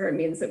give this to her, it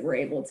means that we're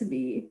able to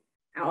be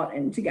out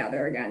and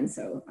together again.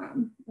 So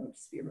it'll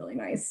just be a really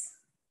nice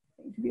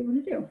thing to be able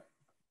to do.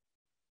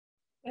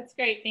 That's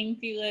great. Thank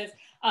you, Liz.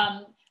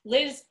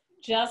 Liz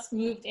just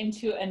moved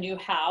into a new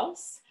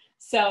house.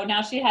 So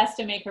now she has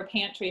to make her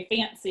pantry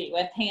fancy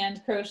with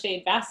hand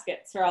crocheted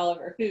baskets for all of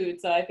her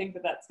food. So I think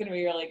that that's going to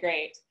be really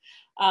great.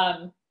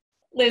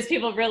 Liz,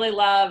 people really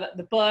love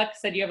the book,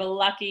 said you have a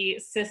lucky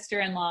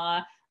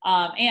sister-in-law,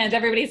 and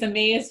everybody's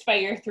amazed by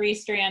your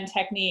 3-strand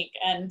technique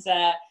and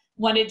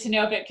wanted to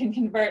know if it can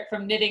convert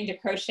from knitting to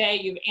crochet.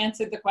 You've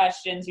answered the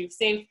questions. You've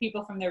saved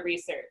people from their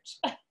research.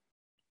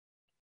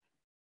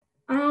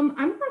 I'm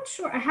not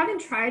sure. I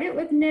haven't tried it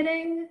with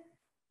knitting.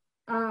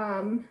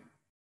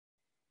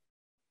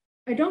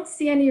 I don't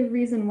see any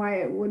reason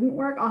why it wouldn't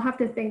work. I'll have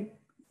to think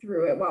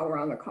through it while we're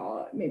on the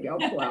call. Maybe I'll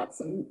pull out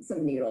some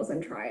needles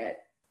and try it.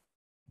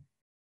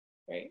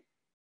 Great.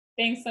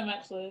 Thanks so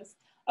much, Liz.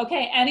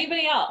 Okay,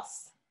 anybody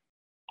else?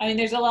 I mean,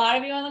 there's a lot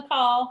of you on the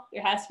call.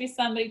 There has to be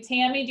somebody.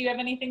 Tammy, do you have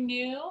anything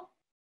new?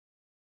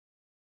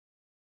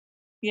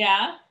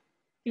 Yeah?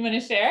 You want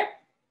to share?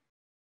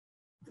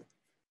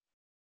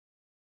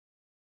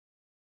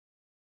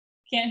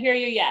 Can't hear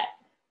you yet.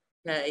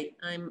 Okay,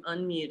 I'm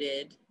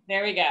unmuted.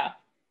 There we go.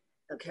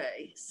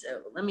 Okay,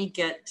 so let me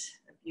get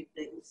a few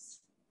things.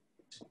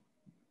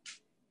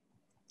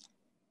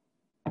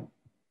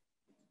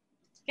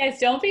 Guys,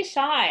 don't be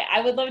shy.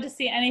 I would love to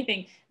see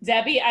anything.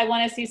 Debbie, I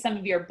want to see some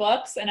of your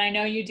books, and I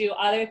know you do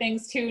other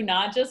things too,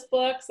 not just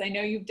books. I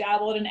know you've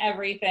dabbled in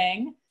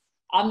everything.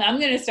 I'm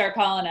going to start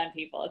calling on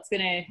people. It's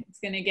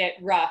gonna get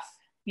rough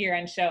here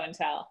on Show and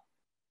Tell.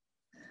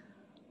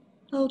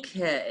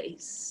 Okay,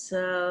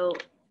 so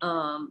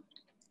I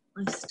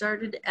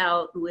started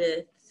out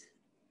with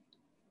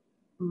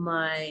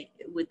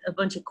a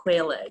bunch of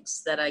quail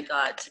eggs that I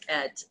got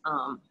at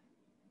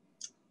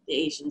the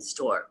Asian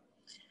store.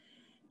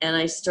 And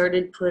I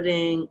started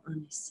putting, let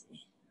me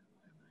see,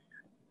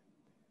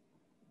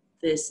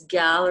 this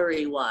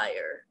gallery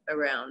wire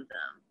around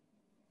them.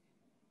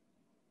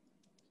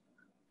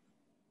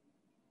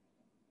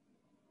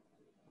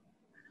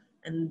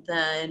 And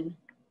then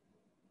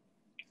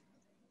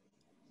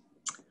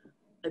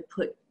I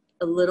put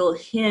a little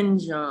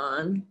hinge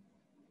on.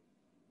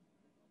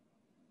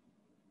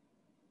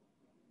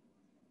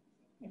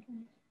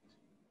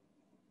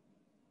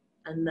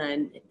 And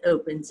then it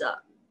opens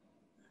up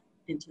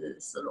into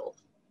this little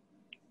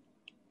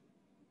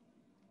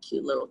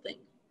cute little thing.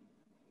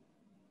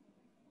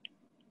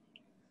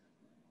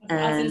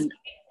 And is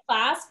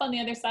clasp on the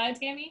other side,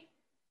 Tammy?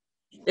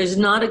 There's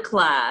not a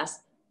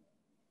clasp.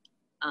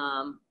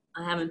 I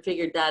haven't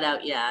figured that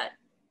out yet.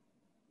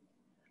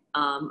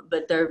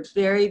 But they're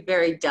very,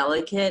 very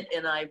delicate,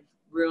 and I've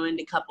ruined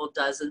a couple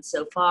dozen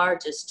so far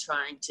just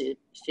trying to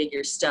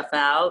figure stuff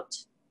out.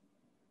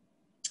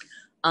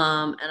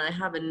 And I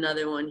have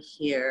another one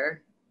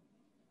here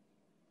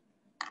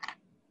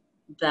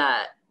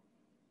that,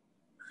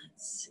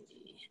 let's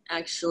see,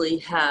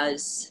 actually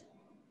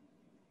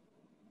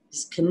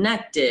is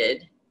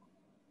connected,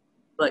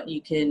 but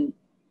you can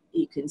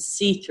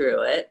see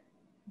through it,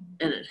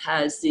 and it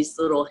has these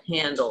little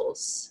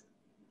handles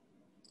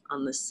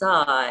on the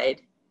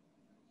side.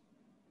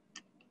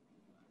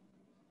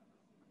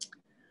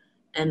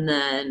 And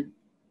then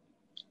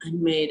I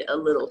made a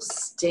little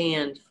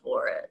stand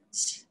for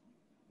it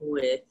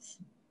with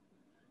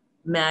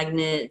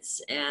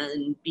magnets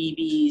and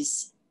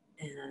BBs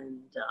and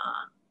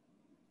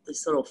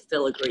this little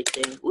filigree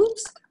thing.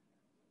 Oops.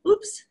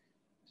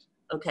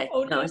 Okay,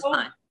 oh, no, it's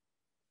fine.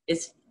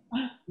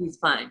 He's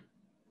fine.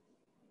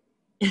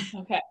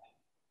 Okay.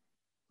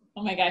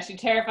 Oh my gosh, you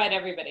terrified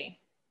everybody.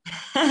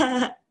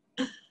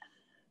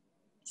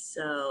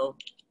 So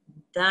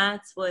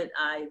that's what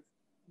I've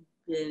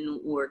been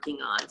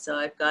working on. So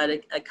I've got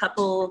a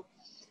couple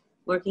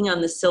working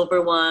on the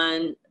silver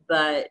one,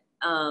 but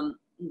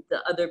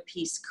the other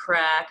piece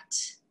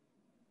cracked.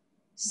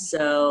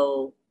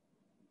 So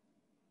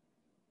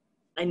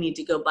I need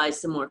to go buy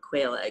some more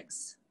quail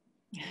eggs.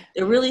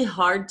 They're really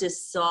hard to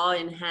saw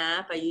in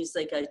half. I use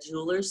like a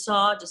jeweler's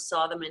saw to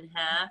saw them in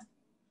half.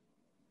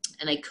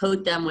 And I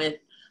coat them with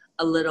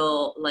a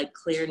little like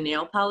clear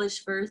nail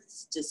polish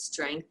first to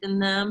strengthen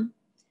them.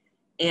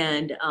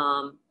 And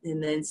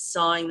then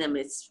sawing them,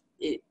 it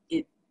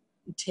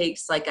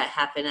takes like a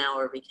half an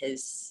hour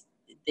because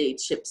they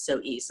chip so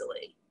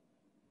easily.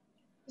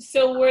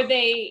 So were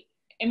they,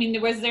 I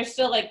mean, was there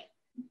still like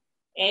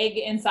egg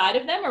inside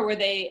of them, or were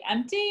they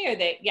empty, or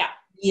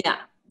Yeah,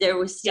 there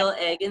was still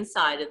egg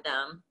inside of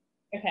them.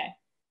 Okay.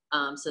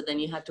 So then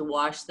you have to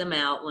wash them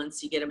out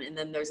once you get them. And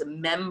then there's a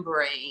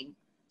membrane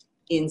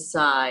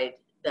inside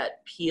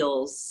that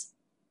peels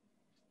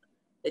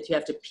that you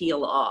have to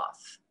peel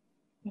off.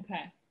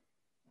 Okay.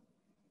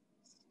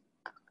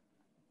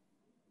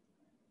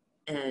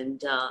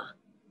 And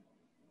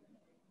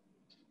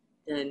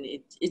then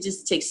it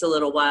just takes a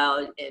little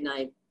while. And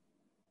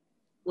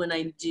when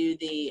I do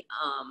the,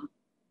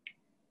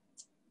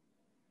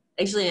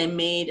 actually I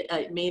made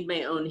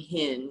my own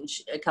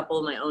hinge, a couple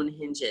of my own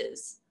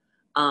hinges.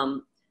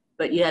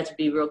 But you have to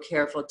be real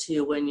careful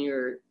too when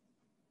you're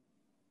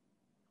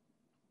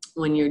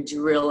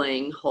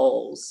drilling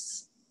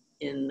holes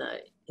in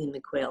the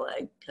quail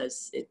egg,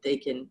 because they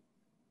can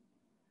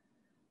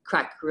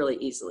crack really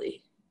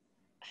easily.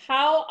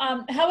 How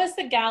is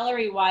the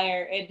gallery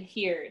wire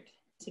adhered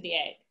to the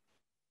egg?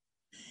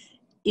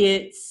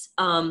 It's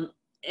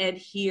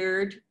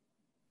adhered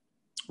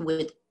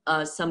with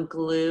some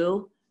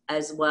glue,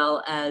 as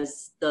well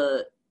as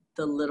the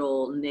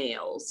little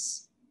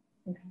nails.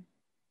 Okay.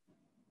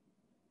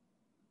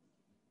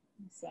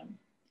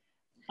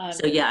 Awesome.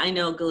 So yeah, I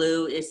know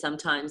glue is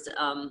sometimes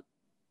a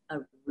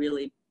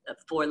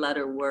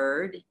 4-letter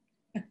word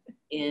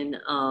in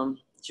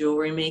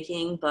jewelry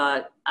making,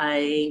 but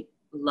I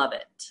love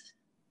it.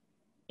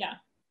 Yeah,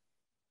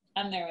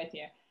 I'm there with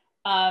you.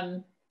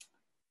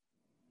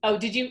 Oh,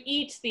 did you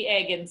eat the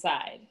egg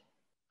inside?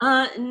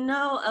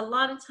 No, a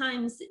lot of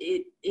times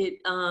the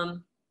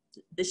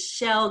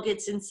shell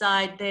gets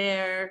inside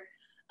there.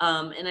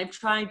 And I've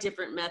tried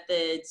different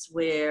methods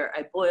where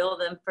I boil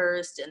them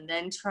first and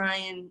then try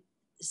and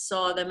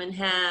saw them in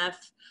half.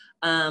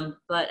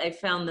 But I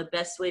found the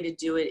best way to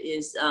do it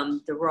is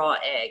the raw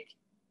egg.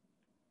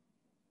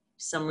 For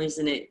some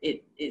reason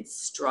it's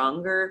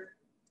stronger.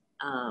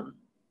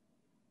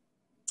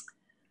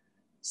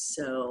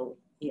 So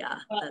yeah,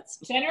 well, that's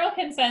general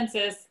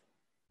consensus,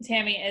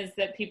 Tammy, is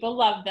that people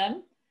love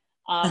them.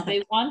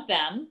 They want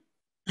them.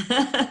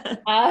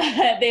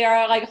 They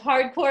are like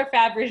hardcore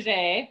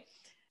Fabergé.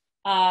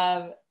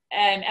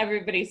 And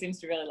everybody seems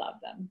to really love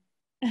them.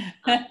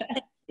 Thank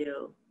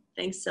you.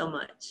 Thanks so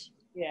much.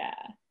 Yeah.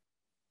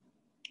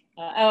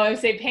 I would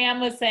say Pam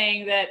was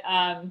saying that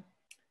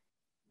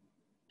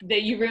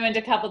that you ruined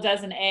a couple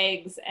dozen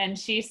eggs, and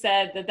she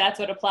said that that's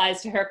what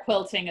applies to her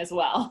quilting as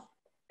well.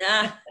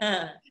 Oh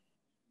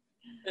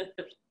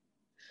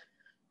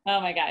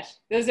my gosh,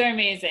 those are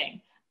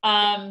amazing.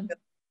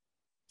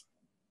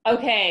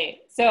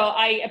 Okay, so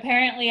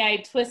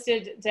I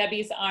twisted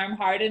Debbie's arm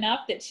hard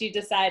enough that she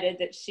decided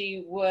that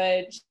she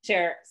would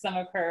share some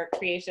of her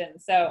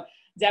creations. So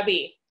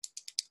Debbie.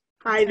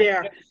 Hi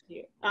there.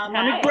 Let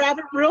me grab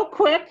it real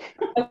quick.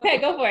 Okay,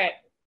 go for it.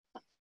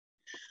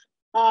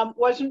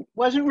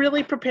 Wasn't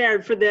really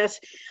prepared for this.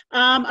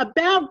 I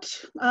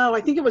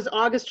think it was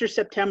August or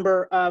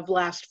September of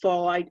last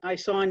fall, I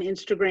saw on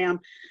Instagram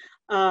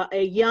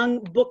a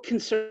young book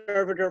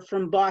conservator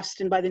from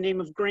Boston by the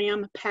name of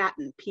Graham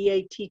Patton,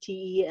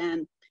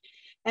 Patten,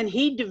 and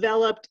he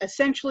developed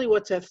essentially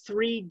what's a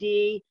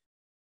 3D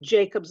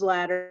Jacob's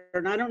ladder.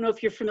 And I don't know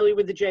if you're familiar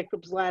with the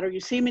Jacob's ladder. You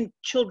see them in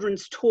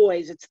children's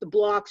toys. It's the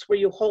blocks where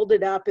you hold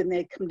it up and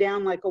they come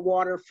down like a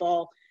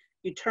waterfall.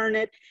 You turn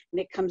it and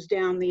it comes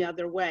down the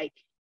other way.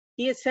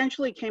 He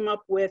essentially came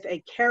up with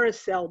a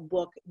carousel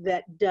book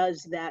that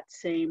does that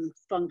same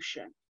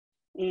function.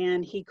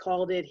 And he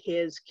called it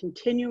his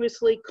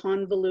continuously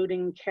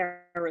convoluting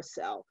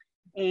carousel.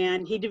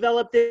 And he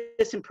developed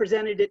this and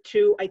presented it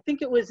to, I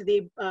think it was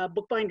the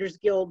Bookbinders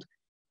Guild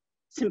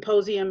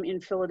Symposium in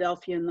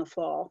Philadelphia in the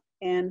fall.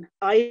 And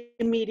I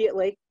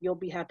immediately, you'll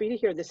be happy to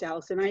hear this,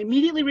 Allison, I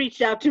immediately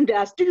reached out to him to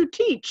ask, do you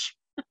teach?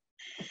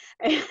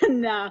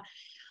 And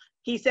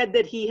he said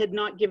that he had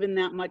not given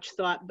that much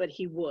thought, but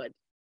he would.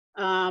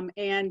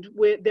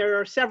 There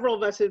are several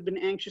of us who have been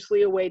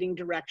anxiously awaiting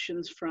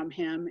directions from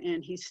him,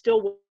 and he's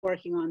still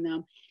working on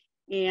them.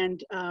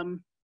 And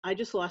I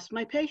just lost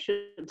my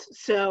patience.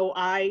 So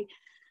I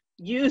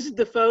used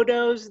the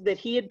photos that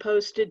he had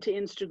posted to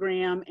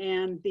Instagram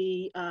and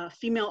the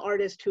female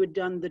artist who had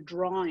done the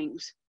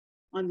drawings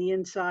on the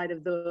inside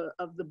of the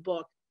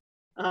book.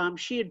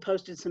 She had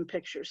posted some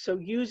pictures. So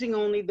using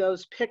only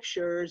those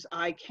pictures,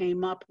 I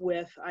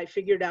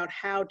figured out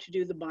how to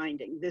do the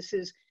binding. This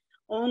is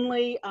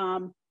only a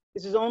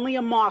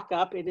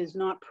mock-up. It is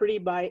not pretty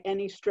by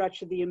any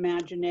stretch of the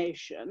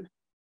imagination,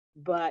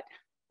 but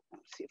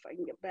let's see if I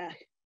can get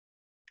back.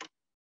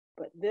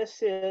 But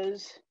this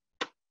is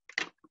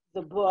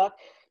the book,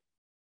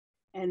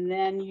 and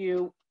then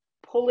you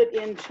pull it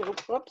into,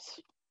 whoops,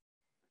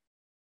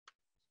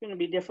 it's going to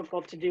be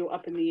difficult to do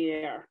up in the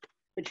air,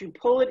 but you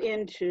pull it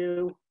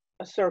into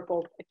a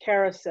circle, a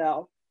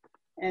carousel,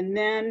 and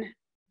then,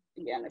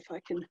 again, if I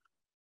can,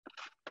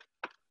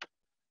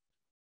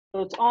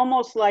 so it's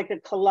almost like a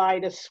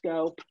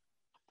kaleidoscope,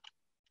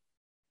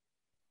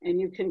 and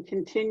you can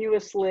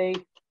continuously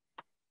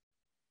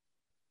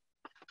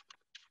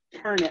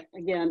turn it.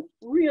 Again,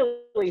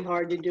 really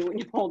hard to do when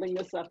you're holding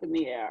this up in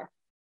the air.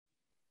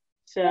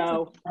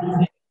 So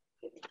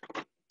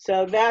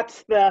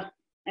that's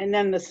and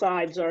then the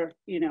sides are,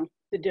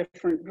 the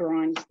different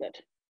drawings that.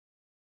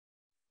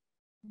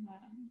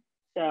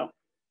 So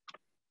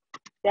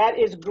that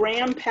is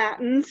Graham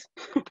Patton's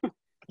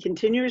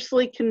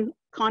continuously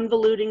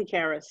convoluting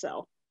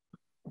carousel.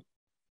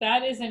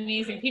 That is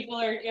amazing. People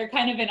are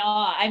kind of in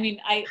awe. I mean,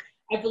 I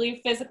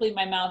believe physically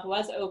my mouth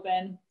was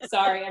open.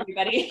 Sorry,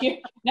 everybody. You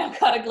now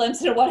got a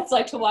glimpse into what it's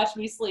like to watch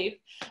me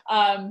sleep.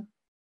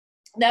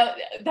 No,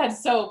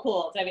 that's so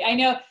cool, Debbie. I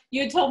know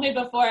you had told me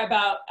before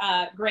about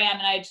Graham,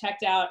 and I had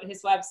checked out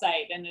his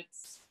website, and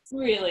it's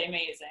really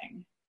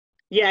amazing.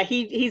 Yeah,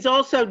 he's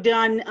also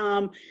done,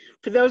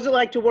 for those that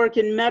like to work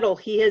in metal,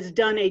 he has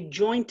done a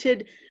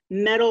jointed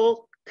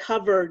metal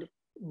covered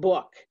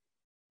book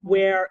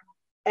where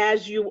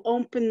as you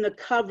open the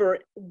cover,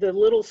 the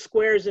little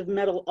squares of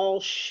metal all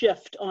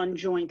shift on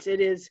joints. It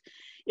is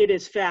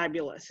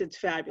fabulous. It's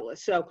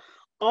fabulous. So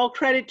all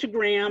credit to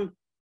Graham.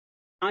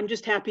 I'm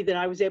just happy that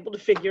I was able to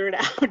figure it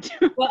out.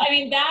 Well, I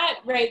mean, that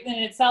right in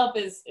itself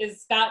is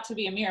got to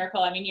be a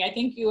miracle. I mean, I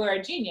think you are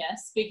a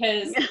genius,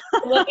 because to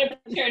look at a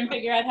picture and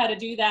figure out how to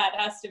do that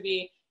has to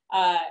be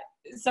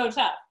so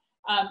tough.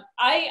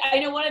 I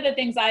know one of the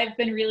things I've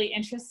been really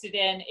interested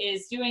in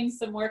is doing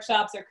some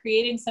workshops or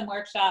creating some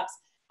workshops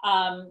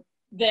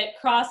that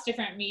cross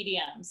different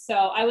mediums. So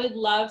I would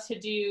love to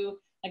do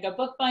like a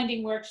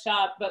bookbinding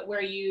workshop, but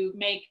where you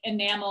make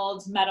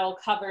enameled metal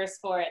covers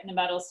for it in the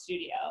metal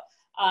studio.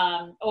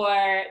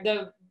 Or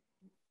the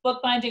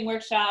bookbinding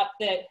workshop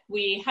that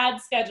we had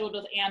scheduled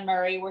with Anne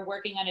Murray, we're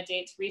working on a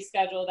date to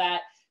reschedule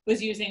that,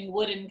 was using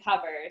wooden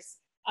covers.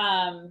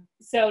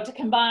 So to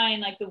combine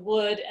like the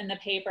wood and the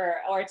paper,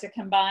 or to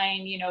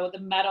combine, you know, the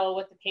metal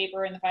with the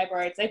paper and the fiber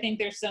arts, I think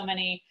there's so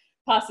many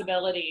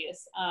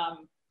possibilities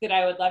that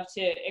I would love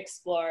to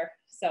explore.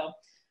 So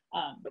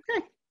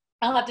Okay.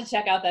 I'll have to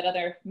check out that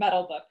other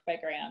metal book by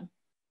Graham.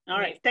 All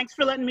right. Thanks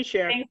for letting me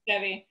share. Thanks,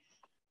 Debbie.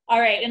 All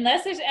right,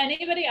 unless there's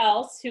anybody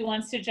else who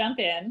wants to jump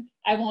in,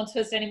 I won't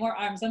twist any more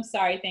arms. I'm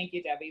sorry. Thank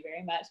you, Debbie,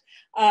 very much.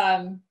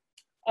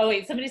 Oh,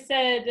 wait, somebody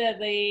said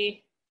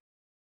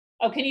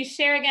can you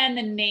share again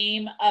the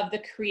name of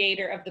the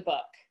creator of the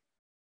book?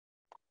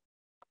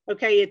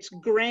 Okay, it's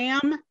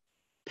Graham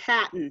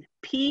Patten,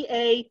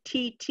 Patten.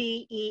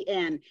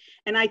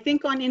 And I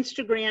think on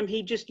Instagram,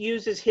 he just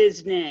uses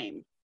his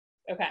name.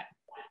 Okay.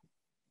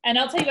 And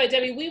I'll tell you what,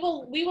 Debbie, we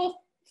will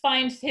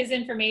find his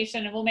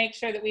information, and we'll make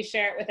sure that we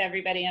share it with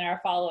everybody in our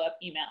follow-up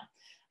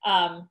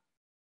email.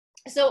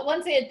 So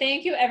once again,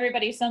 thank you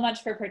everybody so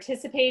much for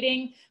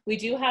participating. We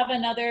do have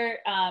another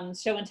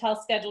show and tell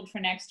scheduled for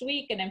next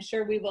week, and I'm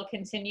sure we will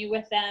continue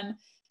with them.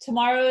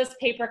 Tomorrow's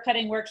paper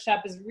cutting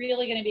workshop is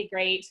really going to be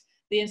great.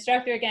 The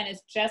instructor again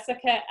is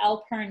Jessica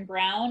Alpern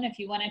Brown. If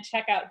you want to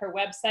check out her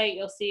website,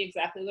 you'll see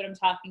exactly what I'm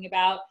talking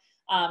about.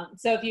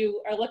 So if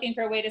you are looking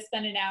for a way to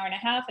spend an hour and a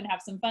half and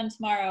have some fun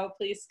tomorrow,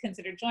 please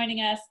consider joining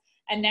us.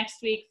 And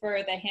next week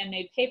for the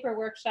handmade paper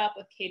workshop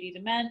with Katie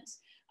Dement.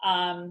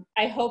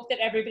 I hope that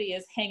everybody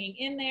is hanging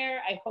in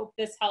there. I hope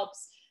this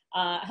helps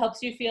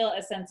you feel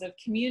a sense of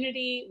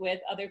community with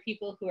other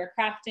people who are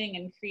crafting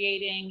and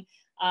creating.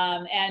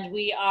 And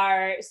we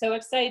are so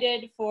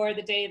excited for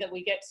the day that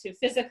we get to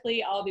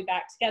physically all be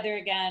back together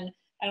again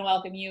and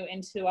welcome you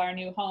into our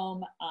new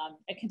home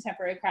at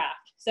Contemporary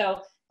Craft.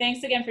 So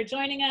thanks again for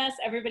joining us.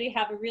 Everybody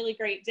have a really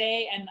great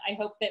day, and I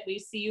hope that we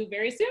see you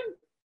very soon.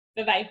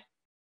 Bye-bye.